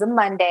 because it was a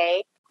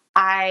Monday,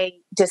 I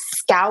just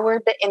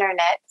scoured the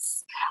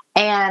internets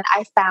and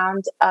I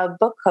found a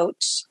book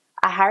coach.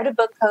 I hired a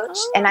book coach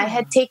and I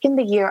had taken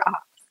the year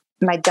off.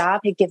 My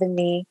job had given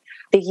me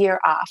the year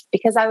off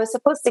because I was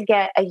supposed to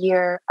get a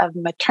year of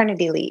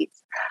maternity leave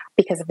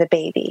because of the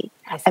baby.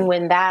 And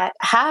when that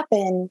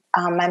happened,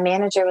 my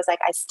manager was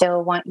like, I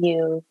still want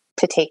you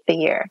to take the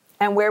year.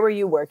 And where were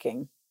you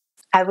working?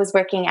 I was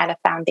working at a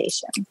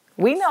foundation.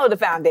 We know the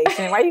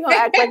foundation. Why are you going to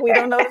act like we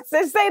don't know?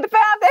 Just say the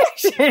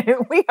foundation.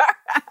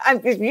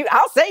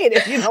 I'll say it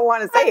if you don't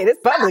want to say it. It's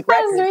public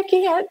record. I was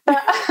working at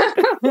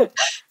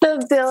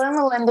the Bill and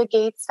Melinda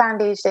Gates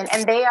Foundation.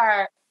 And they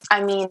are,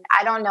 I mean,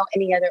 I don't know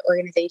any other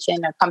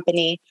organization or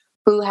company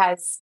who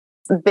has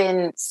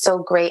been so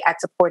great at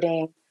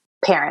supporting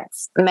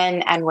parents,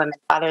 men and women,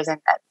 fathers and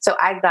dads. So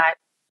I got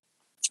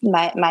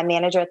my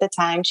manager at the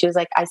time. She was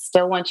like, I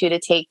still want you to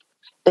take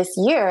this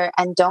year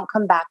and don't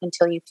come back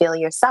until you feel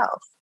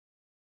yourself.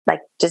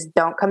 Like, just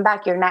don't come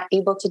back. You're not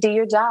able to do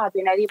your job.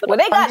 You're not able to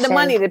they got function. the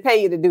money to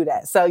pay you to do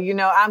that. So,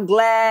 I'm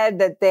glad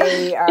that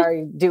they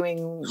are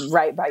doing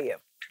right by you.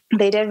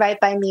 They did right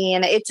by me.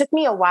 And it took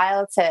me a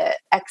while to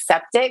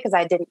accept it because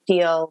I didn't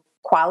feel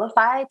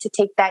qualified to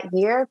take that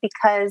year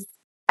because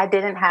I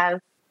didn't have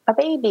a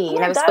baby. Oh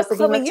and I was God,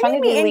 supposed to be Chloe,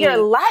 maternity you need me in your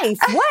life.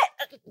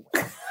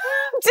 What?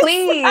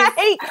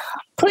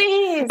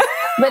 Please.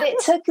 But it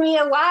took me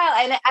a while.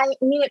 And I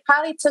mean, it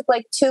probably took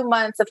like 2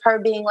 months of her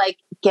being like,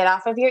 get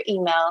off of your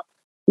email,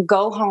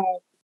 go home,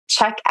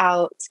 check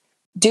out,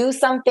 do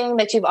something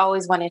that you've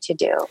always wanted to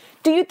do.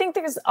 Do you think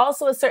there's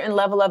also a certain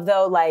level of,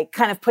 though, like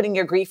kind of putting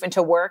your grief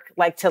into work,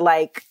 like to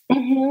like,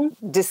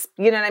 just,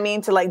 you know what I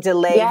mean? To like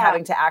delay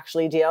having to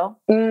actually deal?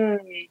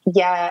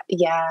 Yeah.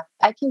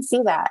 I can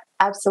see that.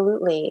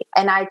 Absolutely.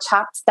 And I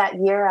chopped that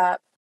year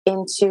up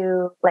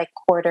into like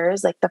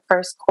quarters, like the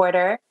first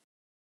quarter,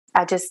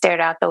 I just stared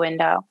out the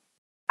window.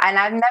 And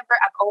I've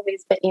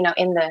always been,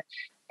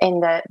 in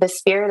the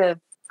spirit of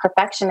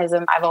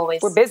perfectionism.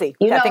 We're busy.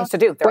 We got things to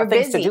do. There are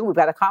things to do. We've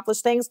got to accomplish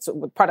things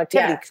with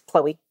productivity,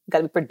 Chloe. We've got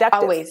to be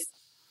productive.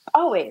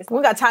 Always.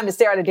 We've got time to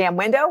stare out a damn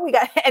window.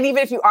 And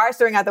even if you are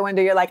staring out the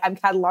window, you're like, I'm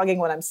cataloging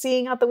what I'm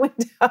seeing out the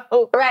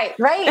window. Right.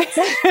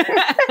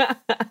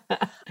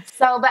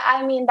 So, but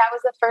I mean, that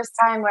was the first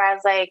time where I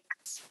was like,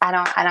 I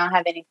don't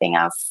have anything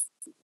else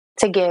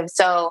to give.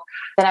 So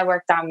then I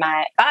worked on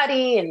my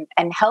body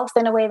and health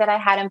in a way that I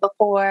hadn't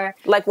before.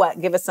 Like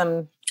what? Give us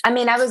some. I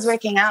mean, I was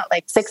working out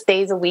like 6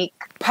 days a week.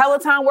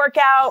 Peloton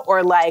workout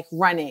or like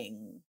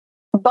running?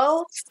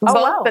 Both.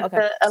 Wow. But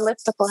the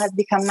elliptical has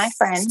become my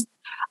friend.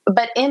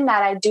 But in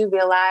that, I do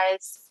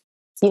realize,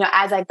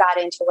 as I got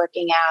into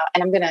working out,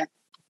 and I'm going to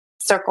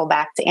circle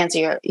back to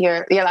answer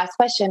your last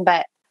question,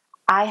 but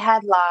I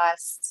had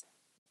lost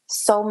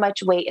so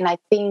much weight. And I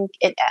think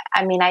I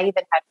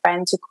even had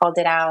friends who called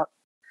it out.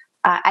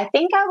 I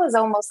think I was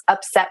almost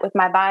upset with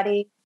my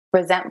body,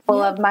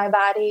 resentful of my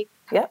body.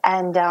 Yeah.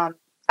 And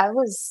I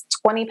was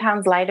 20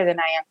 pounds lighter than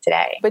I am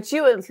today. But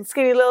you a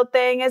skinny little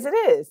thing as it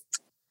is.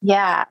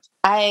 Yeah.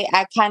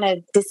 I kind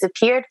of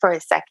disappeared for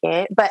a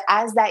second. But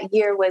as that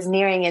year was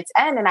nearing its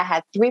end and I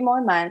had 3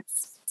 more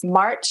months,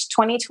 March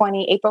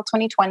 2020, April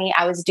 2020,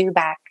 I was due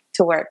back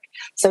to work.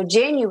 So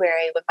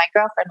January, when my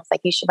girlfriend was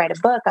like, you should write a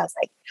book, I was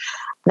like,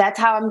 that's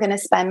how I'm going to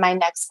spend my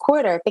next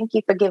quarter. Thank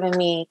you for giving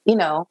me,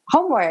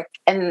 homework.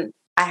 And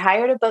I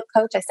hired a book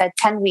coach. I said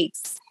 10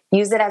 weeks,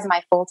 use it as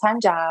my full-time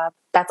job.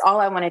 That's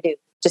all I want to do.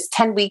 Just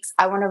 10 weeks.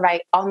 I want to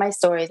write all my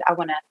stories. I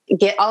want to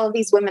get all of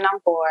these women on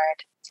board.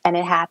 And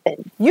it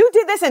happened. You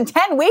did this in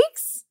 10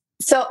 weeks?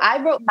 So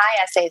I wrote my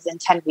essays in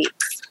 10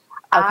 weeks.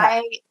 Okay.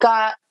 I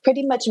got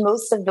pretty much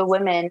most of the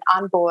women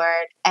on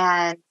board.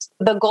 And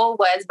the goal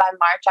was by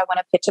March, I want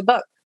to pitch a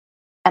book.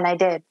 And I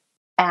did.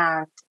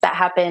 And that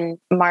happened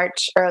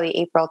early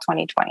April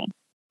 2020.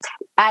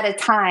 At a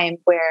time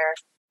where,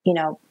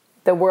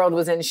 the world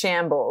was in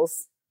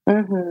shambles.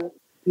 Mm-hmm.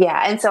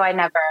 Yeah. And so I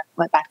never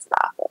went back to the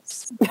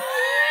office.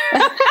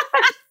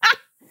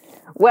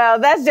 Well,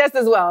 that's just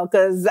as well,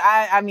 because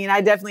I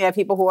definitely have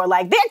people who are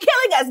like, they're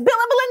killing us. Bill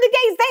and Melinda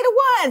Gates, they the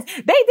ones.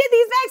 They did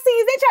these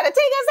vaccines. They try to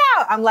take us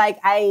out. I'm like,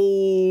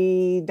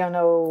 I don't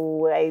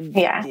know.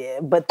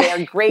 But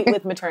they're great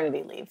with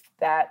maternity leave.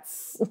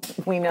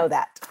 We know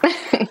that.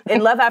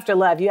 In Love After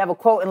Love, you have a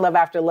quote in Love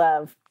After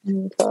Love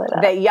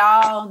that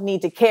y'all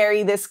need to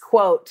carry this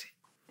quote.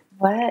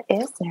 What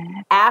is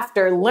it?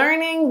 After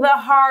learning the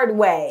hard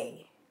way,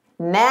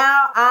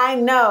 now I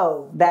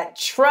know that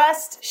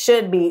trust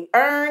should be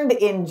earned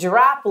in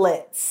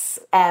droplets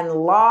and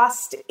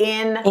lost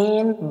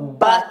in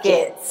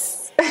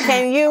buckets.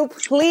 Can you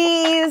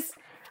please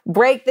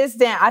break this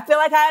down? I feel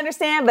like I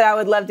understand, but I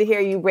would love to hear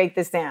you break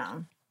this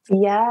down.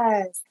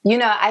 Yes.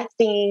 I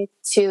think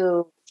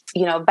to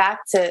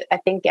back to, I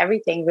think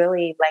everything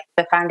really, like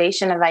the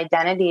foundation of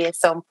identity is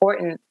so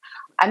important.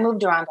 I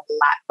moved around a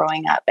lot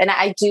growing up, and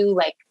I do,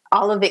 like,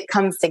 all of it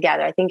comes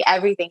together. I think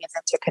everything is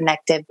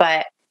interconnected.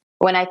 But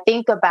when I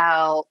think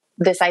about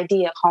this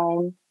idea of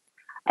home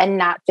and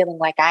not feeling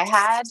like I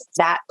had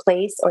that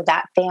place or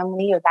that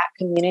family or that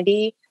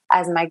community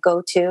as my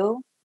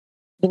go-to,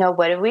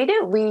 what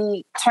do?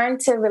 We turn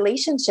to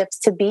relationships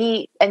to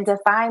be and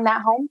define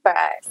that home for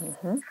us.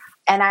 Mm-hmm.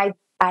 And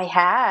I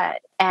had,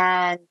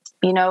 and,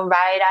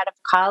 right out of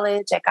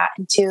college, I got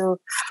into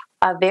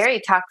a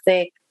very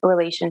toxic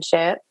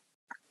relationship,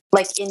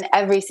 like in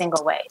every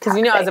single way. Because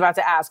I was about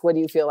to ask, what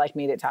do you feel like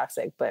made it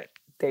toxic? But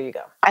there you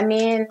go. I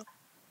mean,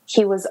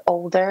 he was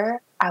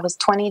older. I was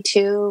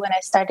 22 when I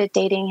started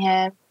dating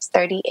him. He's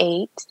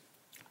 38.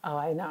 Oh,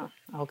 I know.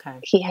 Okay.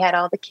 He had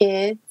all the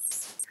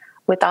kids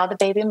with all the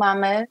baby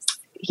mamas.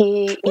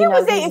 He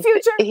was dating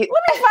Future. Let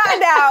me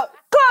find out.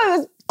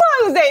 Chloe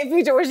was dating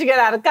Future when she got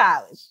out of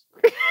college.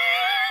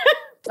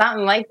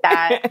 Something like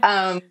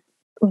that.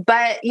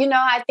 But,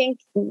 I think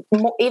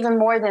even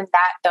more than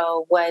that,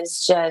 though,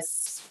 was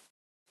just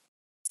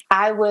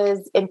I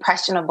was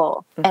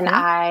impressionable, mm-hmm. and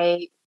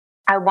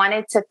I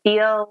wanted to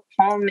feel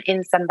home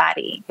in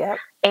somebody, yep.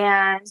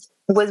 and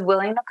was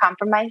willing to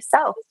compromise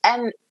myself,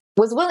 and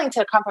was willing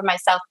to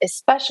compromise myself,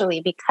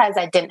 especially because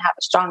I didn't have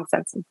a strong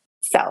sense of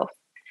self,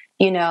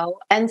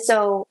 and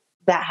so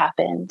that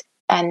happened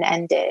and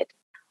ended.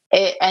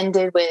 It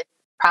ended with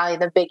probably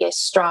the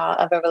biggest straw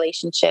of a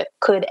relationship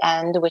could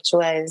end, which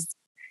was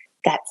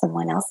got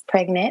someone else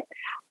pregnant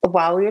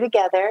while we were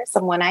together,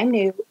 someone I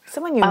knew.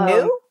 Someone you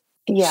knew?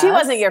 Yeah. She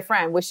wasn't your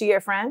friend. Was she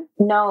your friend?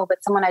 No,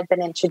 but someone I'd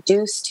been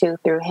introduced to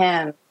through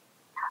him.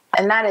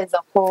 And that is a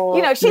whole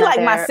she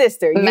like my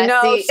sister.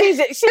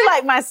 She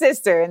like my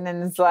sister. And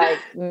then it's like,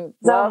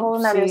 it's a whole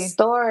nother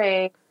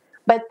story.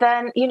 But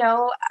then,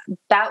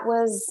 that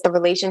was the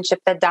relationship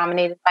that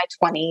dominated my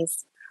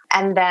 20s.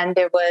 And then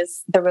there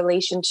was the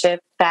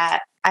relationship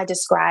that I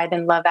described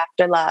in Love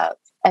After Love.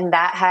 And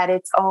that had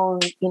its own,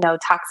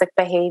 toxic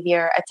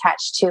behavior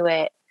attached to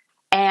it.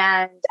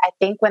 And I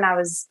think when I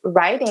was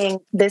writing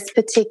this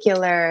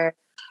particular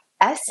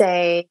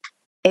essay,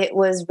 it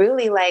was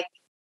really like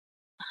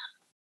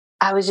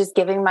I was just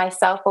giving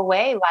myself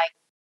away like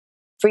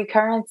free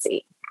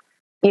currency,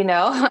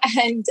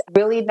 and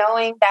really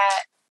knowing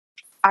that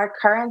our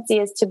currency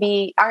is to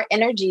be our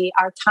energy,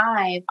 our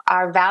time,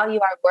 our value,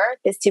 our worth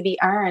is to be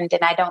earned.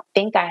 And I don't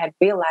think I had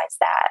realized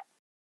that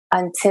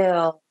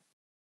until,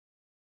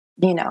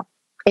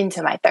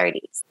 into my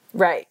 30s.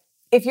 Right.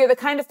 If you're the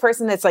kind of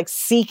person that's like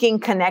seeking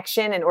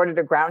connection in order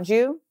to ground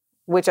you,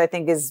 which I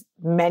think is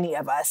many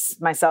of us,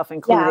 myself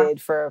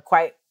included, for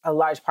quite a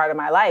large part of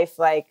my life,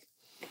 like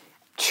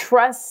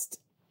trust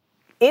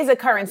is a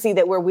currency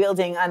that we're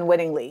wielding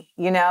unwittingly,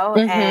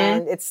 Mm-hmm.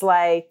 And it's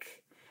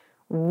like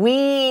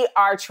we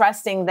are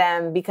trusting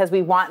them because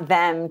we want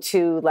them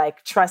to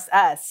like trust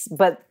us,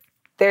 but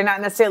they're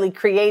not necessarily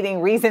creating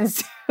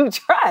reasons to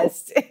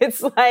trust.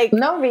 It's like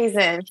no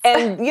reason.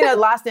 And,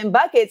 Lost in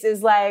Buckets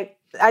is like,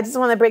 I just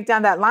want to break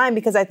down that line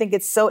because I think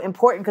it's so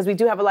important because we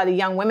do have a lot of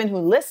young women who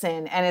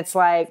listen, and it's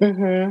like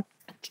mm-hmm.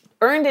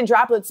 earned in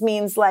droplets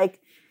means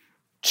like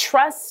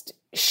trust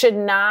should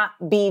not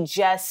be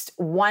just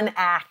one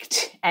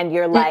act and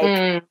you're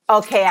like,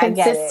 okay, I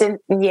get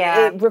it.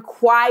 Yeah. It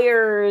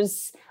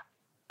requires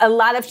a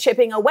lot of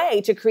chipping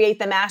away to create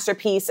the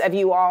masterpiece of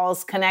you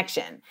all's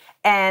connection.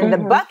 And the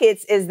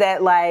buckets is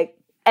that like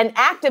an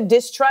act of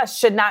distrust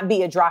should not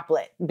be a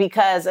droplet,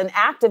 because an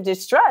act of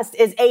distrust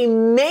is a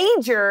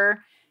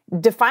major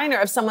definer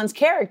of someone's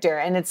character.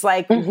 And it's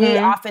like we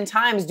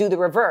oftentimes do the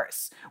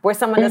reverse, where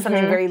someone does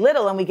something very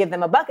little and we give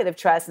them a bucket of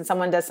trust, and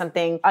someone does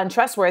something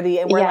untrustworthy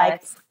and we're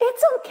like,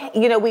 it's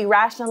okay. We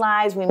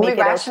rationalize, we make it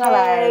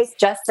okay.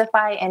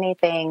 Justify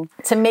anything.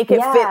 To make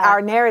it fit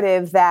our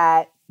narrative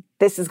that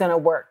this is going to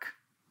work.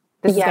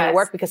 This is going to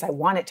work because I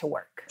want it to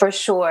work. For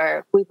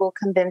sure. We will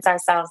convince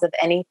ourselves of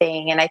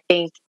anything. And I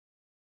think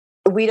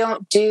we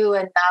don't do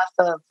enough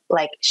of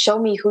like, show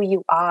me who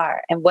you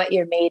are and what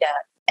you're made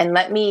of. And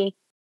let me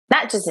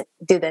not just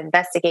do the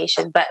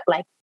investigation, but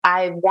like,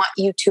 I want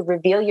you to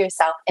reveal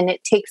yourself. And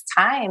it takes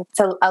time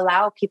to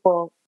allow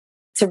people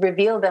to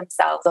reveal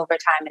themselves over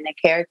time in a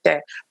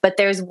character. But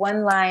there's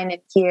one line in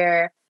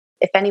here,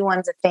 if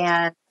anyone's a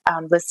fan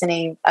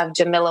listening of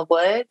Jamila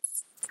Woods,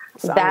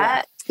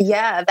 Sonia.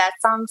 That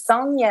song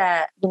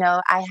Sonia,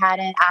 I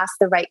hadn't asked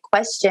the right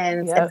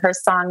questions, and her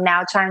song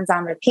now chimes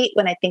on repeat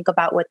when I think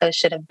about what those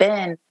should have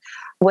been.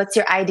 What's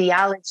your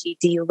ideology?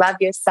 Do you love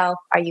yourself?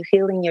 Are you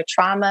healing your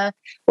trauma?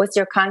 What's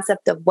your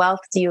concept of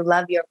wealth? Do you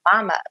love your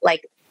mama?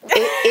 Like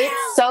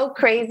it's so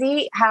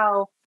crazy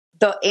how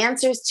the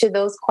answers to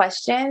those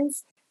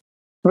questions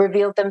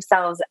revealed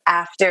themselves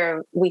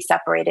after we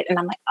separated. And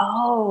I'm like,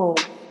 oh,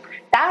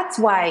 that's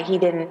why he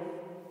didn't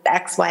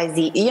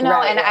XYZ,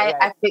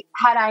 I think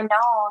had I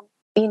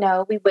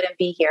known, we wouldn't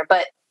be here.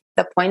 But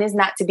the point is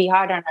not to be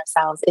hard on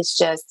ourselves. It's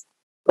just,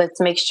 let's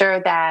make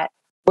sure that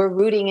we're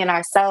rooting in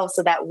ourselves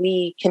so that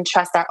we can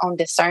trust our own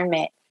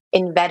discernment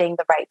in vetting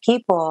the right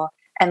people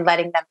and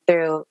letting them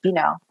through,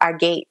 our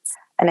gates.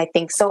 And I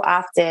think so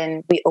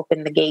often we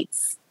open the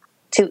gates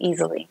too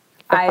easily.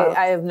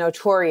 I have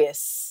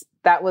notorious.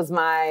 That was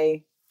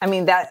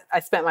that I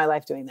spent my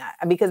life doing that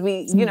because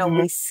we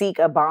seek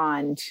a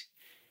bond.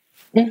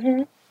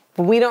 Mm-hmm.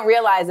 But we don't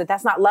realize that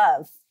that's not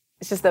love.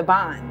 It's just a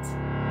bond.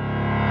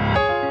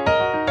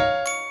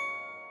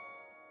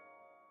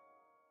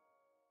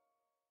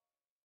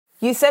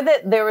 You said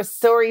that there were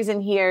stories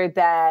in here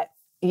that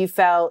you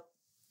felt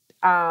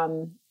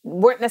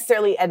weren't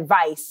necessarily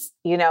advice,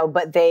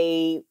 but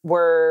they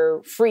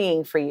were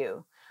freeing for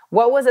you.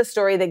 What was a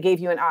story that gave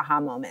you an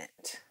aha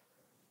moment?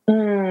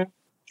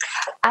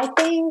 I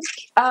think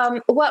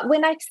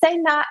when I say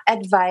not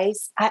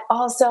advice, I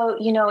also,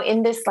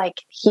 in this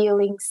like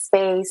healing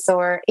space,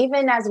 or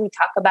even as we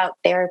talk about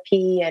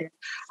therapy, and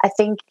I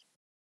think,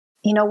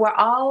 we're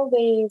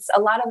always,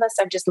 a lot of us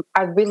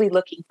are really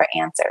looking for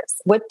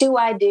answers. What do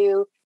I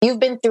do? You've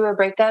been through a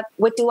breakup.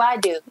 What do I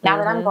do now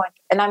that I'm going?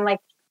 And I'm like,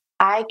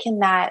 I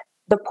cannot.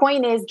 The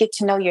point is get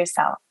to know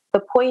yourself. The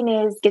point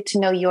is get to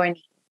know your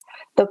needs.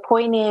 The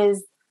point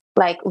is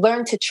like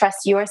learn to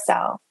trust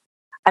yourself.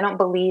 I don't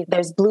believe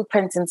there's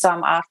blueprints, and so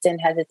I'm often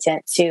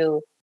hesitant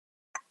to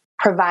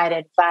provide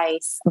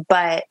advice,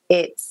 but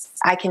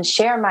I can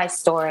share my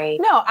story.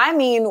 No, I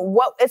mean,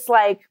 what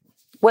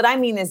I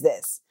mean is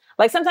this.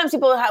 Like sometimes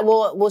people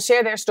will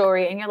share their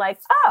story and you're like,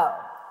 oh,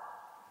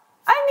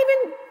 I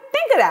didn't even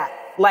think of that,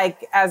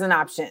 like as an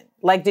option.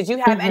 Like, did you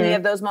have any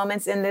of those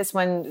moments in this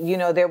when,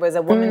 there was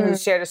a woman who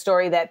shared a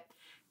story that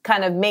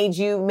kind of made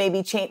you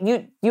maybe change?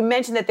 You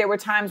mentioned that there were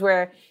times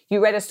where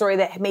you read a story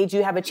that made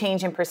you have a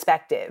change in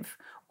perspective,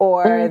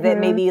 or that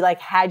maybe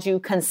like had you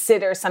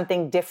consider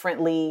something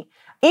differently.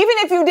 Even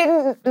if you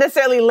didn't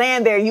necessarily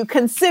land there, you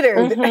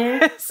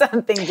considered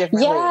something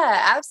differently.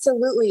 Yeah,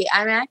 absolutely.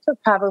 I mean, I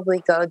could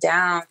probably go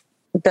down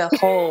the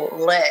whole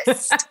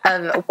list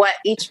of what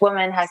each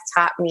woman has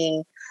taught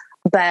me.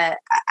 But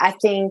I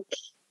think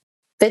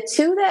the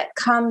two that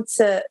come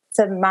to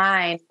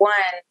mind, one,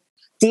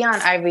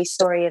 Dion Ivory's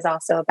story is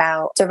also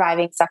about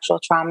surviving sexual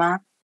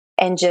trauma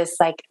and just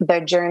like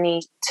their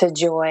journey to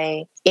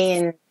joy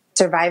in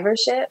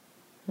survivorship.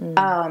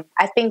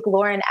 I think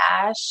Lauren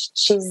Ash,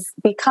 she's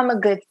become a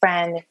good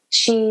friend.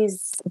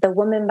 She's the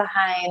woman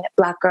behind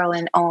Black Girl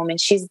in Om,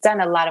 and she's done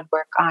a lot of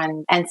work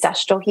on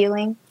ancestral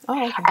healing.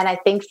 Oh, okay. And I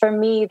think for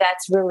me,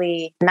 that's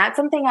really not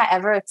something I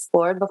ever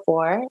explored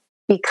before,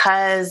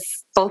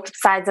 because both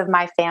sides of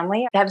my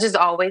family have just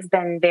always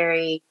been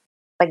very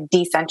like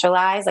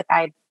decentralized. Like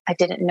I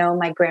didn't know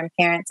my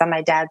grandparents on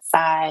my dad's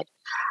side.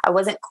 I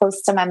wasn't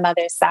close to my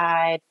mother's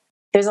side.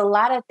 There's a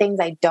lot of things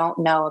I don't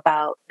know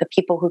about the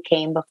people who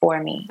came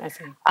before me. I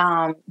see.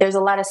 There's a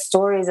lot of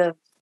stories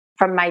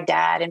from my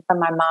dad and from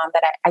my mom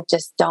that I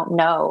just don't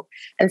know.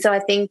 And so I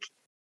think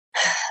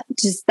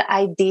just the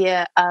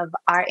idea of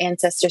our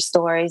ancestor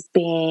stories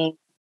being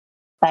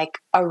like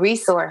a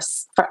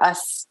resource for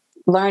us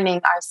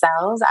learning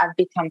ourselves, I've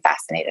become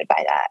fascinated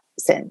by that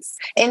since.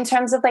 In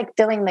terms of like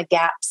filling the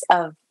gaps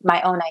of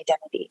my own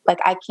identity, like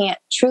I can't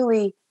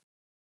truly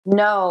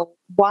know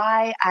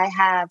why I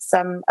have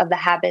some of the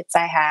habits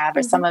I have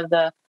or some of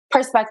the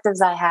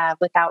perspectives I have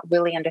without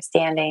really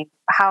understanding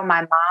how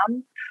my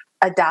mom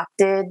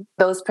adopted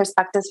those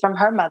perspectives from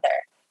her mother.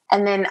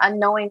 And then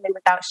unknowingly,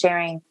 without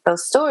sharing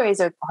those stories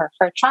or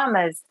her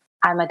traumas,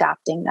 I'm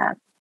adopting them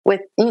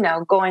with,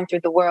 going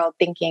through the world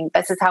thinking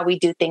this is how we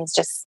do things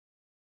just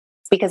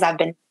because I've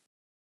been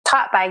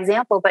taught by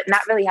example, but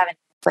not really have an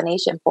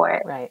explanation for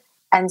it. Right.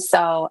 And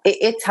so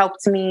it's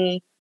helped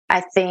me, I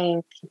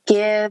think,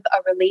 give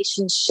a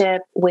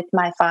relationship with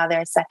my father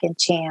a second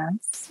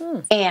chance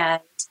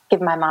and give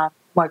my mom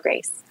more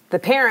grace. The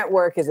parent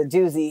work is a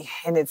doozy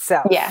in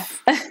itself. Yeah.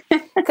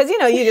 Because,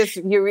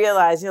 you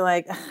realize you're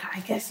like,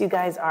 I guess you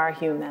guys are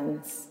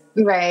humans.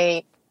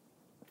 Right.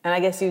 And I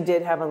guess you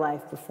did have a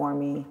life before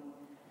me.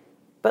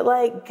 But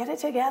like, get it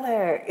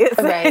together.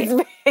 Right.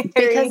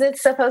 Because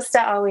it's supposed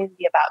to always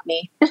be about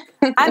me.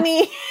 I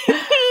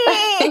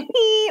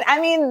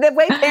mean, the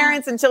way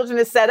parents and children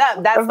is set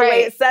up, that's the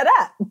way it's set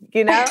up,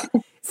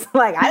 It's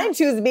like, I didn't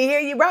choose to be here.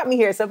 You brought me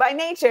here. So by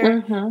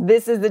nature,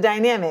 this is the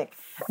dynamic.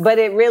 But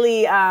it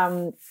really,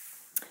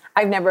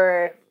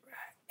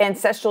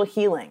 ancestral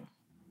healing.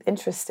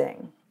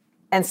 Interesting.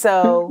 And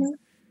so,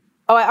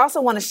 I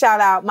also want to shout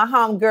out my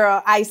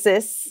homegirl,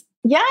 Isis.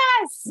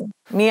 Yes.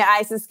 Me and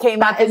Isis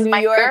came up in New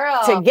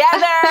York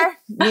together.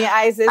 Me and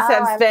Isis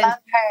have spent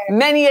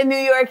many a New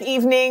York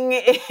evening.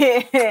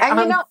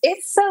 And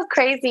it's so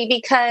crazy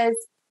because,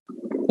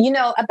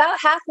 about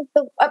half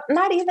of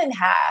not even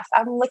half,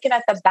 I'm looking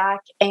at the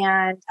back,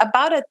 and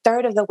about a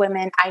third of the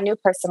women I knew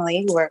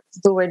personally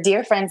who were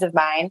dear friends of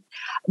mine.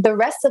 The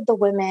rest of the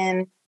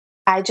women,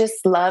 I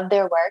just love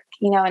their work,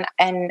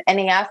 and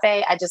Eneafe,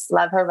 I just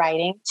love her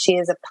writing. She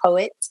is a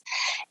poet.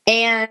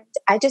 And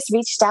I just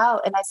reached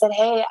out and I said,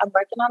 hey, I'm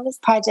working on this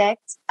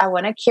project. I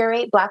want to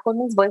curate Black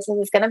women's voices.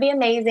 It's going to be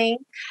amazing.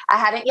 I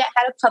hadn't yet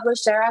had a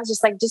publisher. I was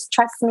just like, just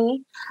trust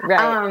me.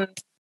 Right.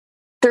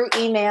 Through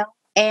email.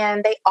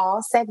 And they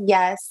all said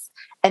yes.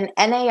 And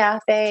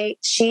Eneafe,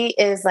 she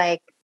is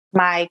like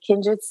my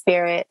kindred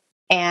spirit.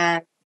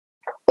 And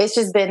it's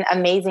just been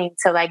amazing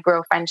to like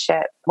grow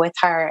friendship with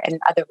her and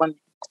other women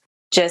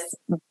just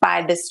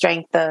by the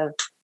strength of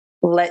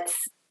let's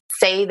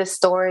say the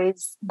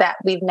stories that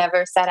we've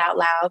never said out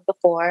loud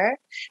before,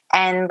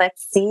 and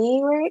let's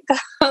see where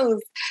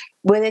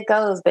it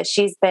goes. But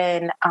she's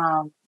been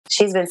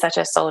such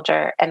a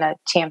soldier and a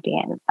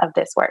champion of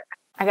this work.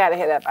 I gotta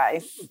hit up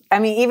Ice. I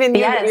mean, even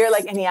you're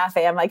like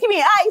Inyafe. I'm like, give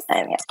me Ice.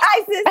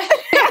 ISIS.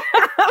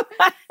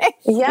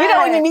 You know,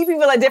 when you meet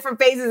people at different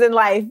phases in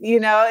life, you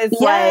know, it's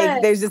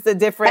like there's just a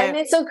different. And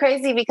it's so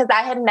crazy because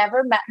I had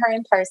never met her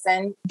in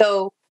person,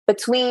 though.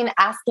 Between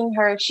asking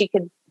her if she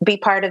could be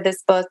part of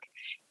this book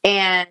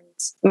and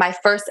my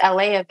first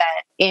LA event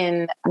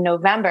in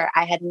November,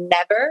 I had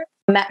never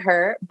met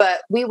her,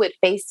 but we would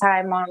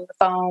FaceTime on the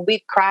phone.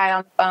 We'd cry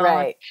on the phone.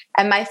 Right.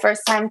 And my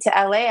first time to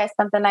LA, I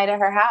spent the night at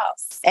her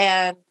house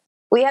and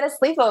we had a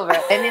sleepover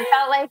and it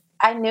felt like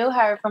I knew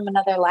her from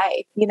another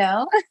life, you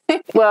know?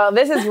 Well,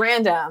 this is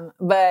random,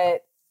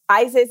 but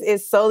Isis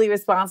is solely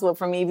responsible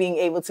for me being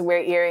able to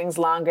wear earrings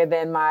longer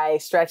than my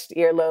stretched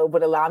earlobe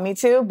would allow me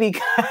to,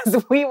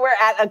 because we were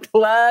at a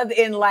club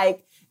in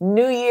like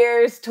New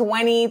Year's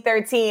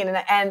 2013.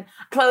 And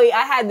Chloe,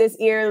 I had this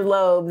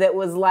earlobe that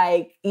was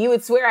like, you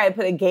would swear I had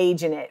put a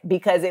gauge in it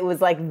because it was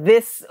like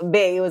this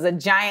big. It was a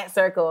giant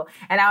circle.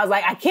 And I was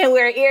like, I can't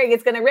wear an earring.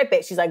 It's going to rip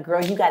it. She's like,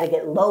 girl, you got to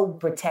get lobe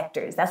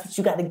protectors. That's what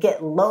you got to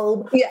get,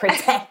 lobe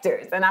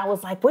protectors. And I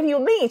was like, what do you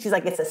mean? She's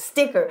like, it's a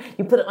sticker.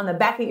 You put it on the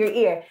back of your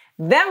ear.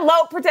 Them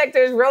lobe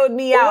protectors rode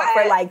me out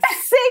for like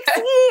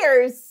 6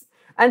 years.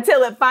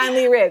 Until it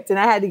finally ripped and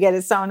I had to get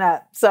it sewn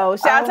up. So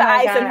shout out to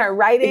Ice and her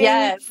writing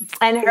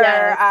and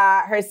her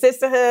her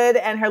sisterhood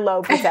and her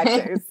lobe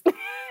protectors.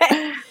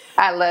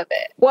 I love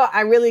it. Well,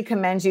 I really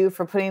commend you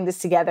for putting this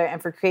together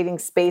and for creating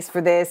space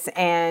for this.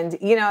 And,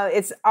 you know,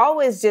 it's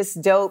always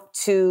just dope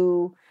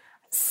to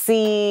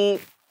see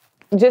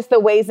just the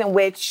ways in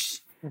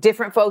which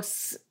different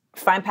folks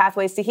find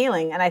pathways to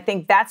healing. And I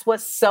think that's what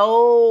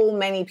so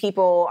many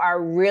people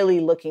are really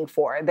looking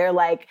for. They're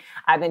like,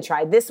 I've been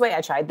tried this way.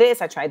 I tried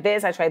this. I tried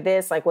this. I tried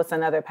this. Like, what's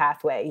another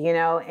pathway, you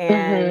know?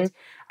 And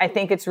I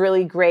think it's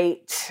really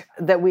great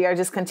that we are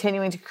just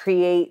continuing to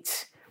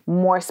create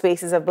more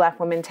spaces of Black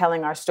women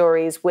telling our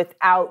stories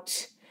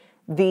without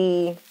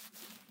the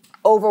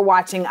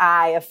overwatching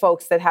eye of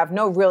folks that have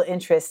no real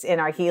interest in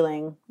our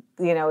healing.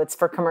 You know, it's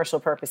for commercial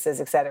purposes,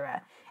 et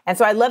cetera. And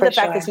so I love the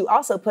fact that you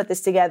also put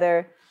this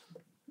together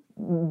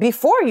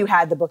before you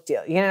had the book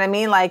deal. You know what I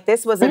mean? Like,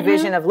 this was a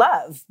vision of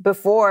love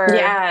before it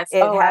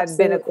had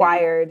been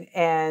acquired.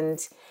 And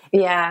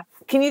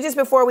can you just,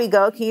 before we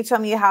go, can you tell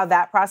me how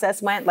that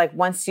process went? Like,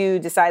 once you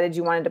decided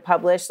you wanted to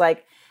publish,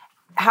 like,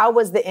 how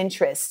was the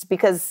interest?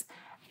 Because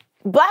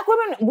Black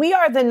women, we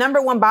are the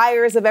number one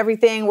buyers of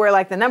everything. We're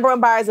like the number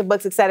one buyers of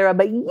books, et cetera.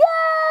 But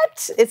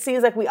yet it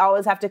seems like we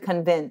always have to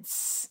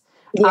convince.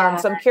 So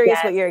I'm curious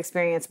what your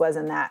experience was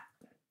in that.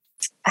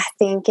 I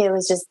think it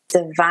was just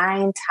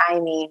divine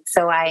timing.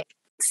 So I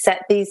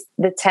set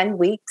the 10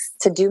 weeks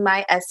to do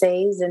my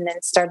essays and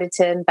then started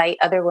to invite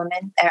other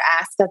women or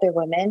ask other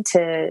women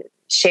to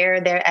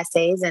share their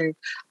essays. And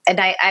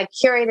I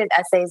curated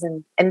essays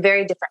in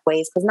very different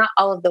ways because not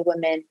all of the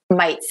women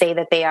might say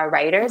that they are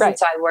writers. Right. And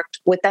so I worked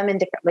with them in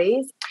different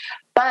ways.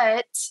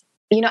 But,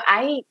 you know,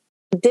 I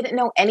didn't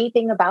know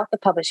anything about the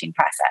publishing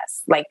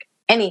process, like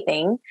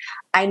anything.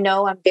 I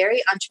know I'm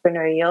very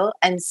entrepreneurial.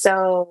 And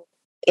so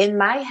in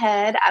my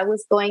head, I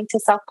was going to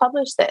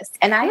self-publish this.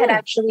 And I had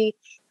actually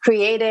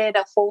created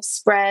a whole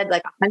spread,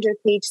 like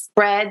 100-page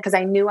spread, because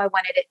I knew I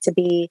wanted it to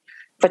be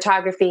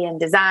photography and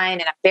design,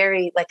 and I'm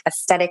very like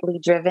aesthetically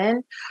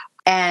driven.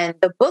 And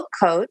the book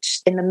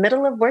coach, in the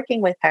middle of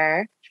working with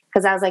her,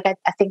 because I was like,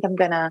 I think I'm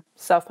going to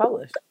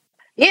self-publish.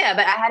 Yeah,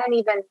 but I hadn't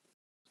even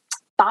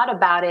thought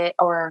about it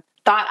or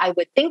thought I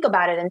would think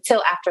about it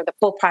until after the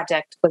full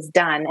project was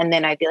done. And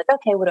then I'd be like,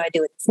 okay, what do I do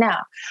with this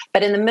now?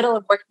 But in the middle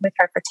of working with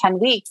her for 10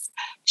 weeks,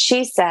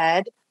 she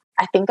said,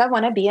 I think I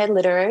want to be a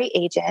literary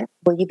agent.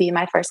 Will you be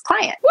my first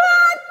client?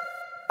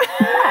 What?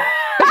 Yeah.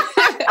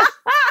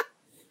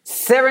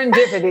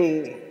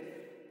 Serendipity.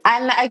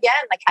 And again,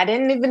 like, I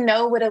didn't even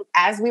know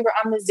as we were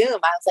on the Zoom, I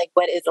was like,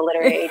 what is a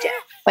literary agent?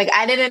 Like,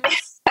 I didn't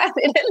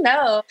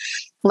know,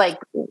 like,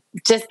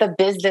 just the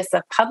business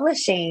of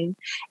publishing,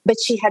 but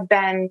she had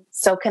been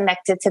so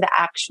connected to the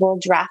actual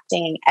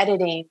drafting,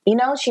 editing, you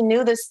know, she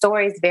knew the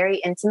stories very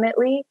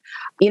intimately.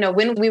 You know,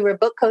 when we were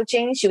book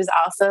coaching, she was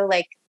also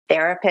like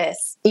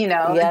therapist, you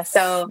know? Yes,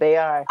 so they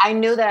are. I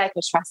knew that I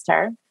could trust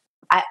her.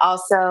 I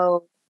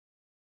also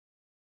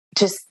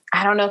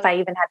I don't know if I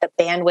even had the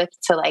bandwidth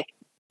to like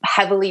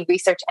heavily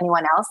research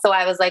anyone else. So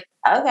I was like,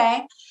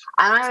 okay,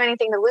 I don't have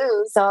anything to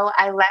lose. So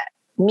I let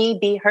me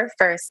be her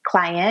first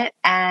client.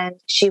 And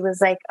she was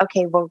like,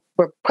 okay, well,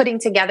 we're putting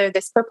together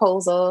this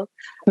proposal.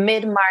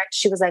 Mid-March,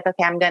 she was like,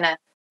 okay, I'm going to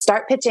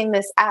start pitching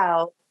this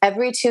out.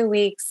 Every 2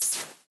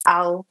 weeks,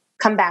 I'll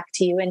come back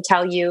to you and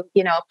tell you,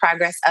 you know, a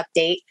progress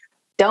update.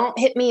 Don't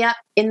hit me up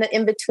in the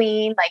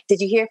in-between. Like,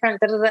 did you hear from,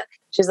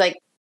 She's like,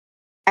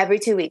 every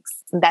 2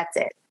 weeks, that's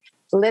it.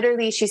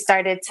 literally, she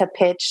started to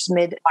pitch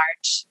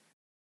mid-March.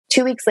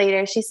 2 weeks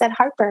later, she said,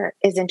 Harper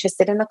is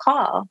interested in the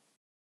call.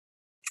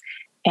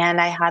 And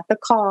I had the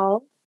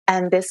call,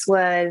 and this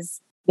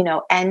was,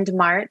 end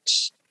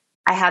March.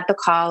 I had the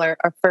call or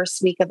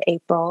first week of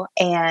April,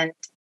 and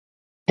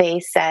they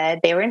said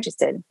they were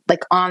interested,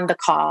 like on the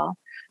call.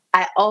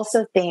 I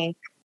also think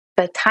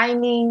the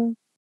timing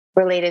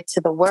related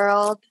to the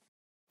world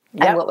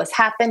and what was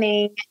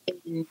happening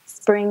in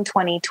spring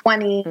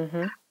 2020,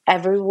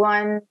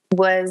 everyone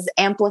was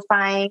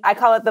amplifying. I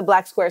call it the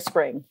Black Square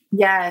Spring.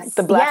 Yes.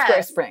 The Black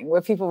Square Spring,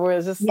 where people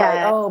were just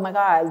like, oh my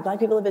God, Black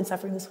people have been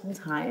suffering this whole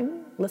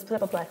time. Let's put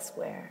up a Black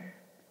Square.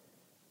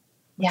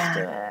 Let's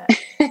do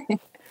it.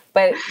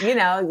 But,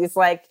 it's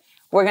like,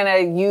 we're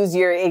going to use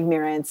your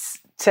ignorance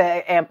to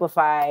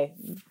amplify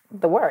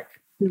the work.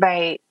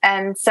 Right.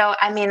 And so,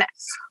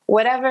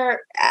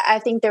 whatever, I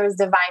think there was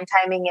divine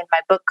timing in my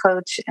book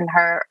coach and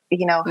her,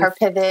 her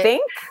pivot.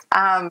 Think?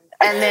 And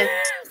then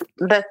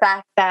the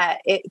fact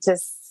that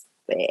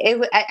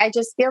I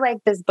just feel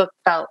like this book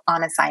felt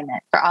on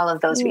assignment for all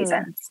of those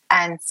reasons.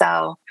 And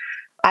so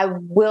I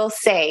will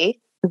say,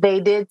 they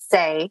did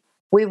say,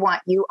 we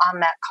want you on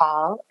that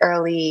call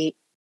early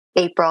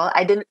April.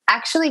 I didn't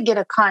actually get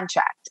a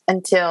contract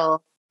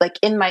until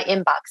in my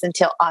inbox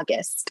until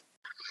August.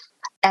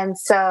 And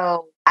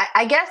so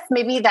I guess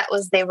maybe that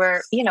was, they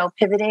were,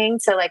 pivoting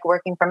to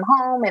working from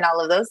home and all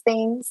of those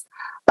things.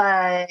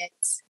 But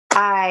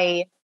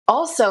I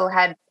also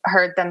had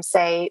heard them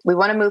say, we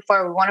want to move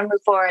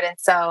forward. And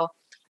so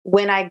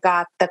when I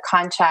got the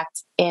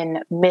contract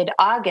in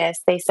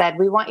mid-August, they said,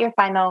 we want your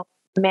final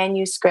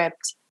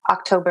manuscript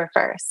October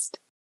 1st.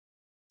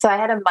 So I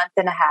had a month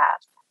and a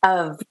half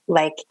of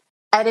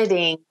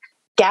editing,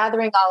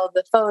 gathering all of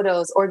the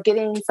photos, or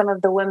getting some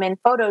of the women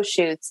photo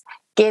shoots,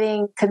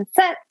 getting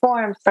consent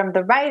forms from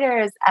the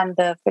writers and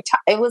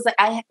it was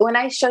when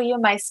I show you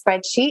my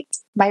spreadsheet,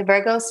 my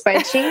Virgo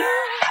spreadsheet,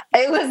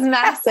 it was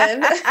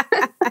massive.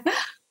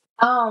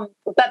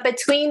 But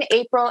between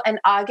April and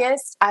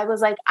August, I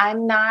was like,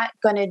 I'm not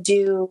going to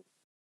do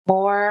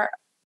more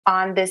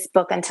on this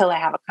book until I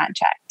have a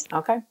contract.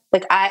 Okay.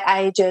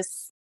 I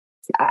just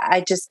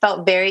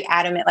felt very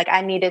adamant.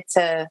 I needed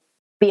to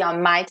be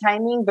on my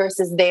timing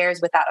versus theirs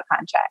without a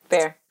contract.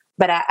 Fair.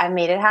 But I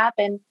made it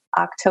happen.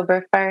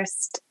 October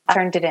 1st,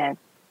 turned it in.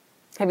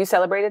 Have you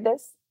celebrated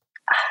this?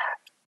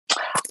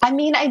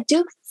 I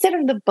do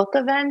consider the book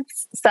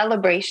events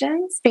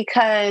celebrations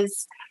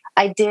because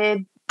I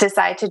did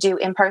decide to do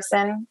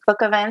in-person book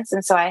events.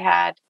 And so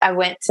I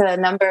went to a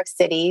number of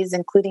cities,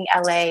 including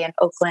LA and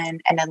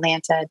Oakland and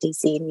Atlanta,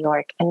 DC, New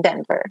York, and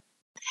Denver.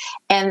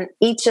 And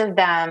each of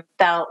them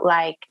felt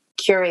like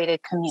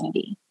curated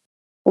community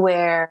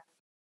where,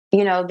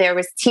 there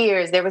was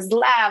tears, there was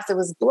laughs, there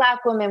was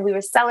Black women, we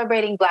were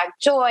celebrating Black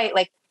joy.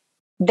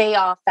 They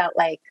all felt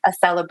like a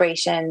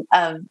celebration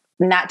of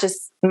not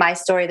just my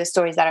story, the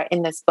stories that are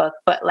in this book,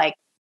 but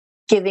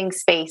giving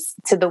space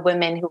to the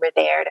women who were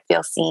there to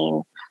feel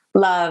seen,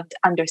 loved,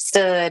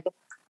 understood.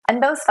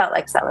 And those felt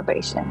like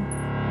celebrations.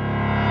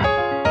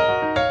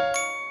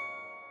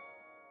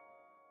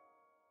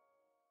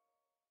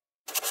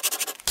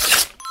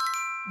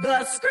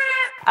 The script.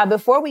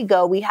 Before we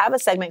go, we have a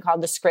segment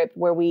called The Script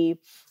where we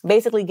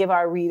basically give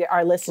our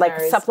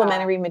listeners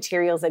supplementary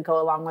materials that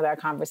go along with our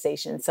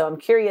conversation. So I'm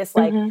curious,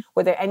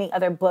 were there any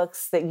other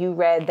books that you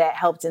read that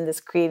helped in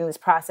creating this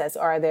process?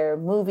 Or are there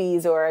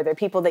movies or are there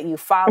people that you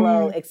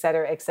follow, et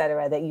cetera,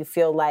 that you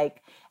feel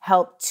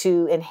help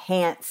to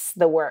enhance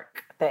the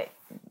work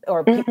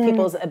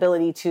people's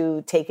ability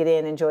to take it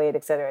in, enjoy it,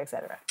 et cetera, et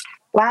cetera?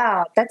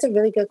 Wow, that's a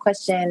really good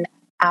question.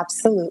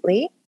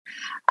 Absolutely.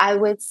 I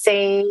would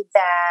say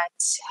that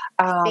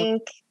I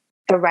think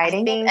the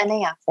writing of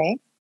Ene Affe,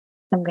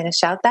 I'm going to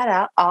shout that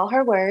out, all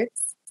her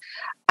words.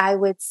 I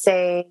would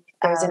say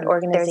there's an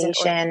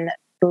organization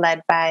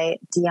led by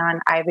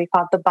Dion Ivory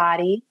called The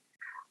Body,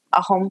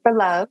 A Home for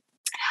Love.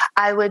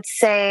 I would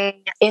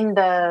say in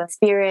the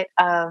spirit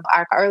of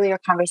our earlier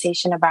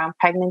conversation around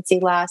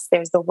pregnancy loss,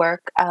 there's the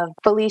work of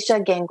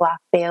Felicia Gangloff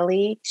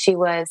Bailey. She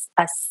was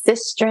a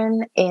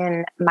sistren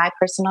in my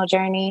personal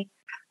journey,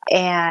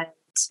 and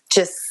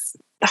just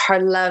her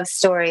love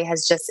story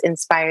has just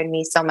inspired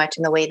me so much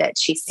in the way that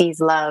she sees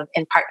love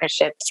in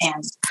partnerships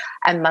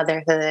and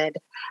motherhood.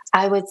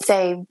 I would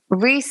say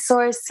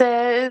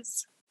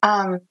resources,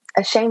 a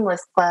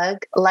shameless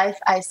plug, Life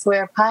I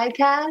Swear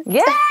podcast.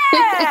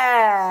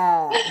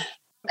 Yeah.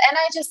 And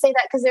I just say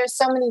that because there's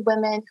so many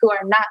women who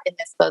are not in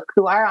this book,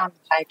 who are on the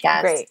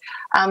podcast, Great.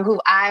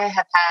 Who I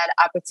have had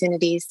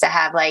opportunities to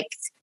have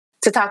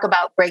to talk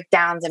about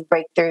breakdowns and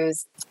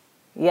breakthroughs.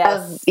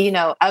 Yes.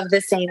 Of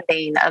the same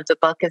vein of the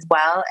book as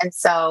well. And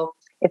so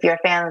if you're a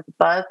fan of the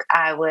book,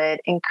 I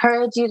would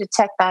encourage you to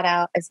check that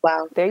out as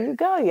well. There you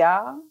go,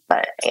 y'all.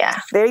 But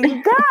yeah. There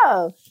you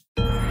go.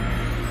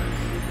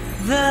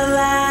 The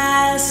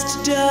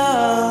last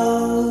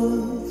dose.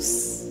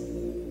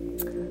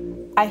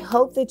 I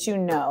hope that you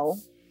know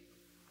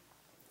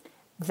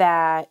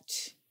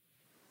that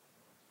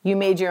you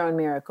made your own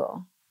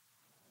miracle.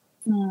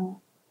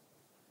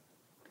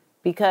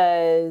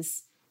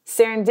 because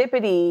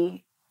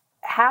serendipity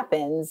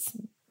happens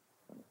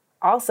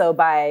also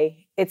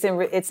it's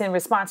in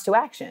response to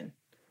action.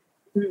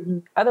 Mm-hmm.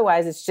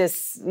 Otherwise, it's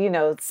just,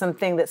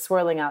 something that's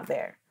swirling out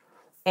there.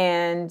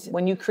 And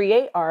when you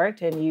create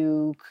art and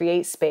you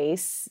create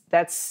space,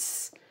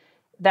 that's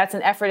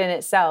an effort in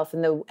itself.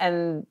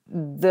 And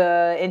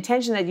the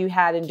intention that you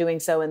had in doing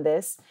so in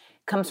this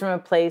comes from a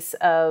place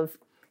of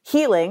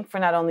healing for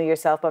not only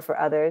yourself, but for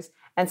others.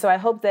 And so I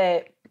hope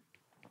that,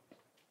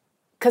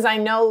 because I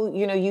know,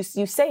 you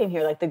say in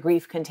here, like, the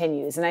grief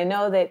continues. And I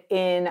know that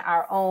in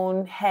our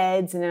own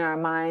heads and in our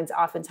minds,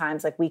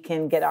 oftentimes, like, we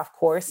can get off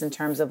course in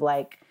terms of,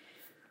 like,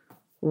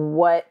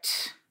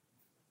 what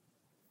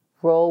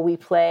role we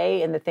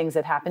play in the things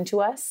that happen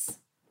to us.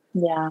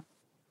 Yeah.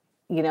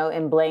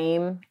 And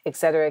blame, et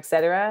cetera, et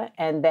cetera.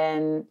 And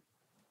then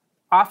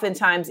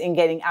oftentimes in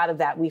getting out of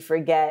that, we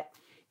forget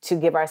to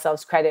give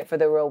ourselves credit for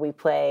the role we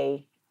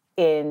play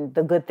in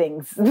the good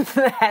things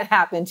that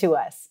happen to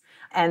us.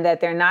 And that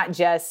they're not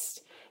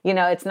just,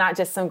 it's not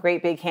just some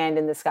great big hand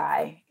in the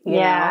sky, you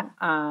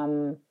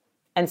know?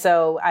 And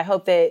so I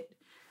hope that,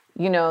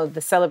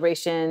 the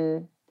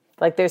celebration,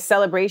 like, there's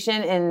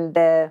celebration in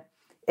the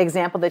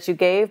example that you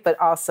gave, but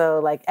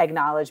also, like,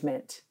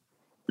 acknowledgement.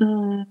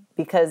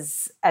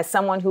 Because as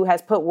someone who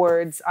has put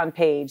words on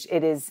page,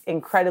 it is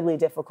incredibly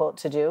difficult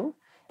to do,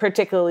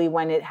 particularly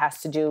when it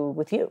has to do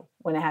with you,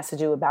 when it has to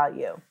do about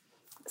you.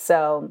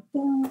 So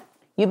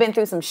you've been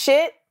through some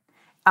shit.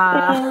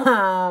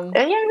 And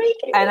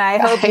I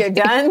hope you're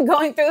done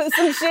going through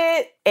some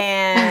shit.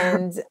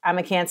 And I'm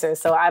a Cancer,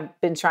 so I've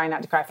been trying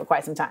not to cry for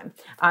quite some time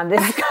on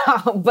this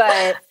call.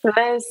 But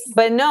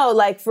no,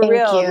 like, for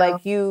real,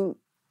 like,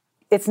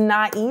 it's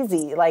not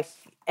easy. Like,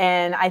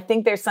 and I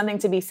think there's something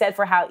to be said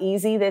for how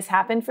easy this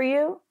happened for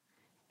you,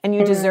 and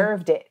you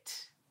deserved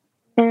it.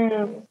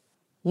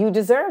 You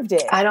deserved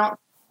it.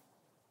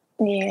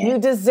 You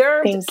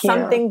deserved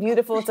something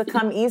beautiful to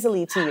come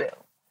easily to you.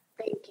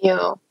 Thank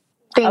you.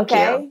 Thank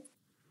you.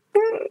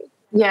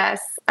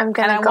 Yes, I'm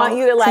gonna. And I want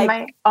you to,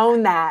 like,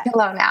 own that.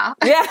 Hello now.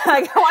 Yeah,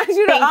 like, I want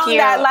you to own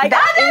that. Like,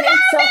 and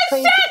it's so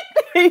crazy.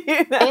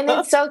 And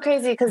it's so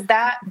crazy because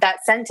that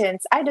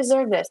sentence, "I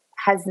deserve this,"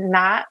 has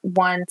not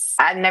once.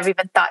 I've never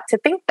even thought to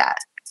think that.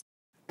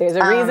 There's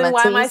a reason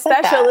why my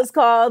special is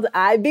called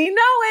 "I Be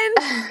Knowing."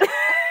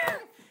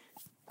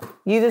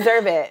 You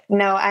deserve it.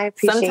 No, I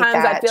appreciate that.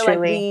 Sometimes I feel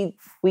truly. like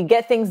we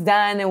get things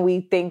done and we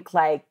think,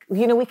 like,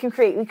 we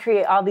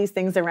create all these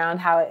things around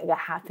how it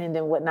happened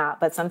and whatnot.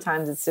 But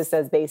sometimes it's just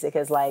as basic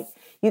as, like,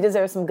 you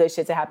deserve some good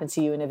shit to happen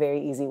to you in a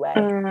very easy way.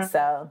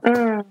 So,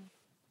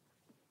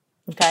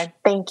 okay.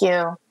 Thank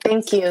you.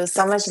 Thank you.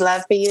 So much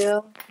love for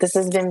you. This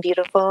has been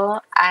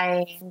beautiful.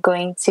 I'm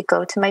going to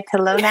go to my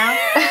pillow now.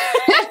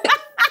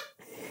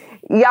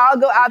 Y'all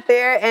go out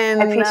there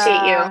and... I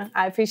appreciate you.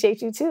 I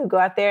appreciate you too. Go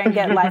out there and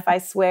get Life I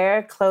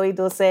Swear, Chloe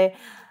Dulce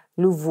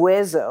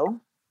Luvuezo.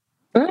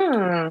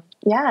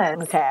 Yes.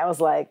 Okay, I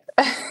was like,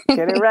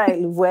 get it right,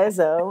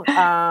 Luvuezo.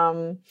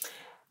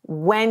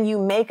 When you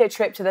make a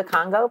trip to the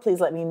Congo,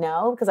 please let me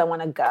know, because I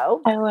want to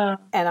go. I will.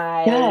 And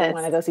I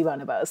want to go see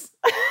Bonobos.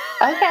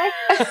 Okay.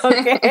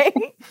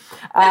 Okay.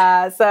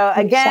 So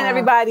again,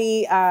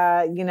 everybody,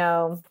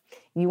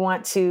 you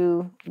want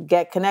to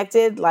get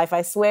connected. Life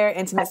I Swear,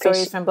 intimate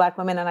stories from Black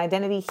women on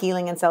identity,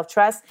 healing, and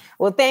self-trust.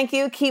 Well, thank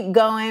you. Keep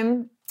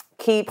going.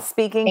 Keep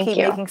speaking. Keep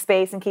making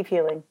space, and keep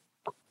healing.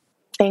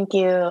 Thank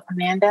you,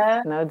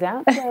 Amanda. No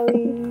doubt,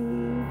 Chloe.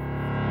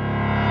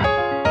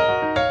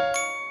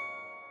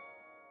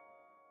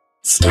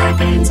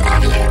 Starburns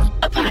Audio,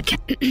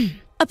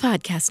 a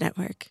podcast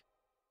network.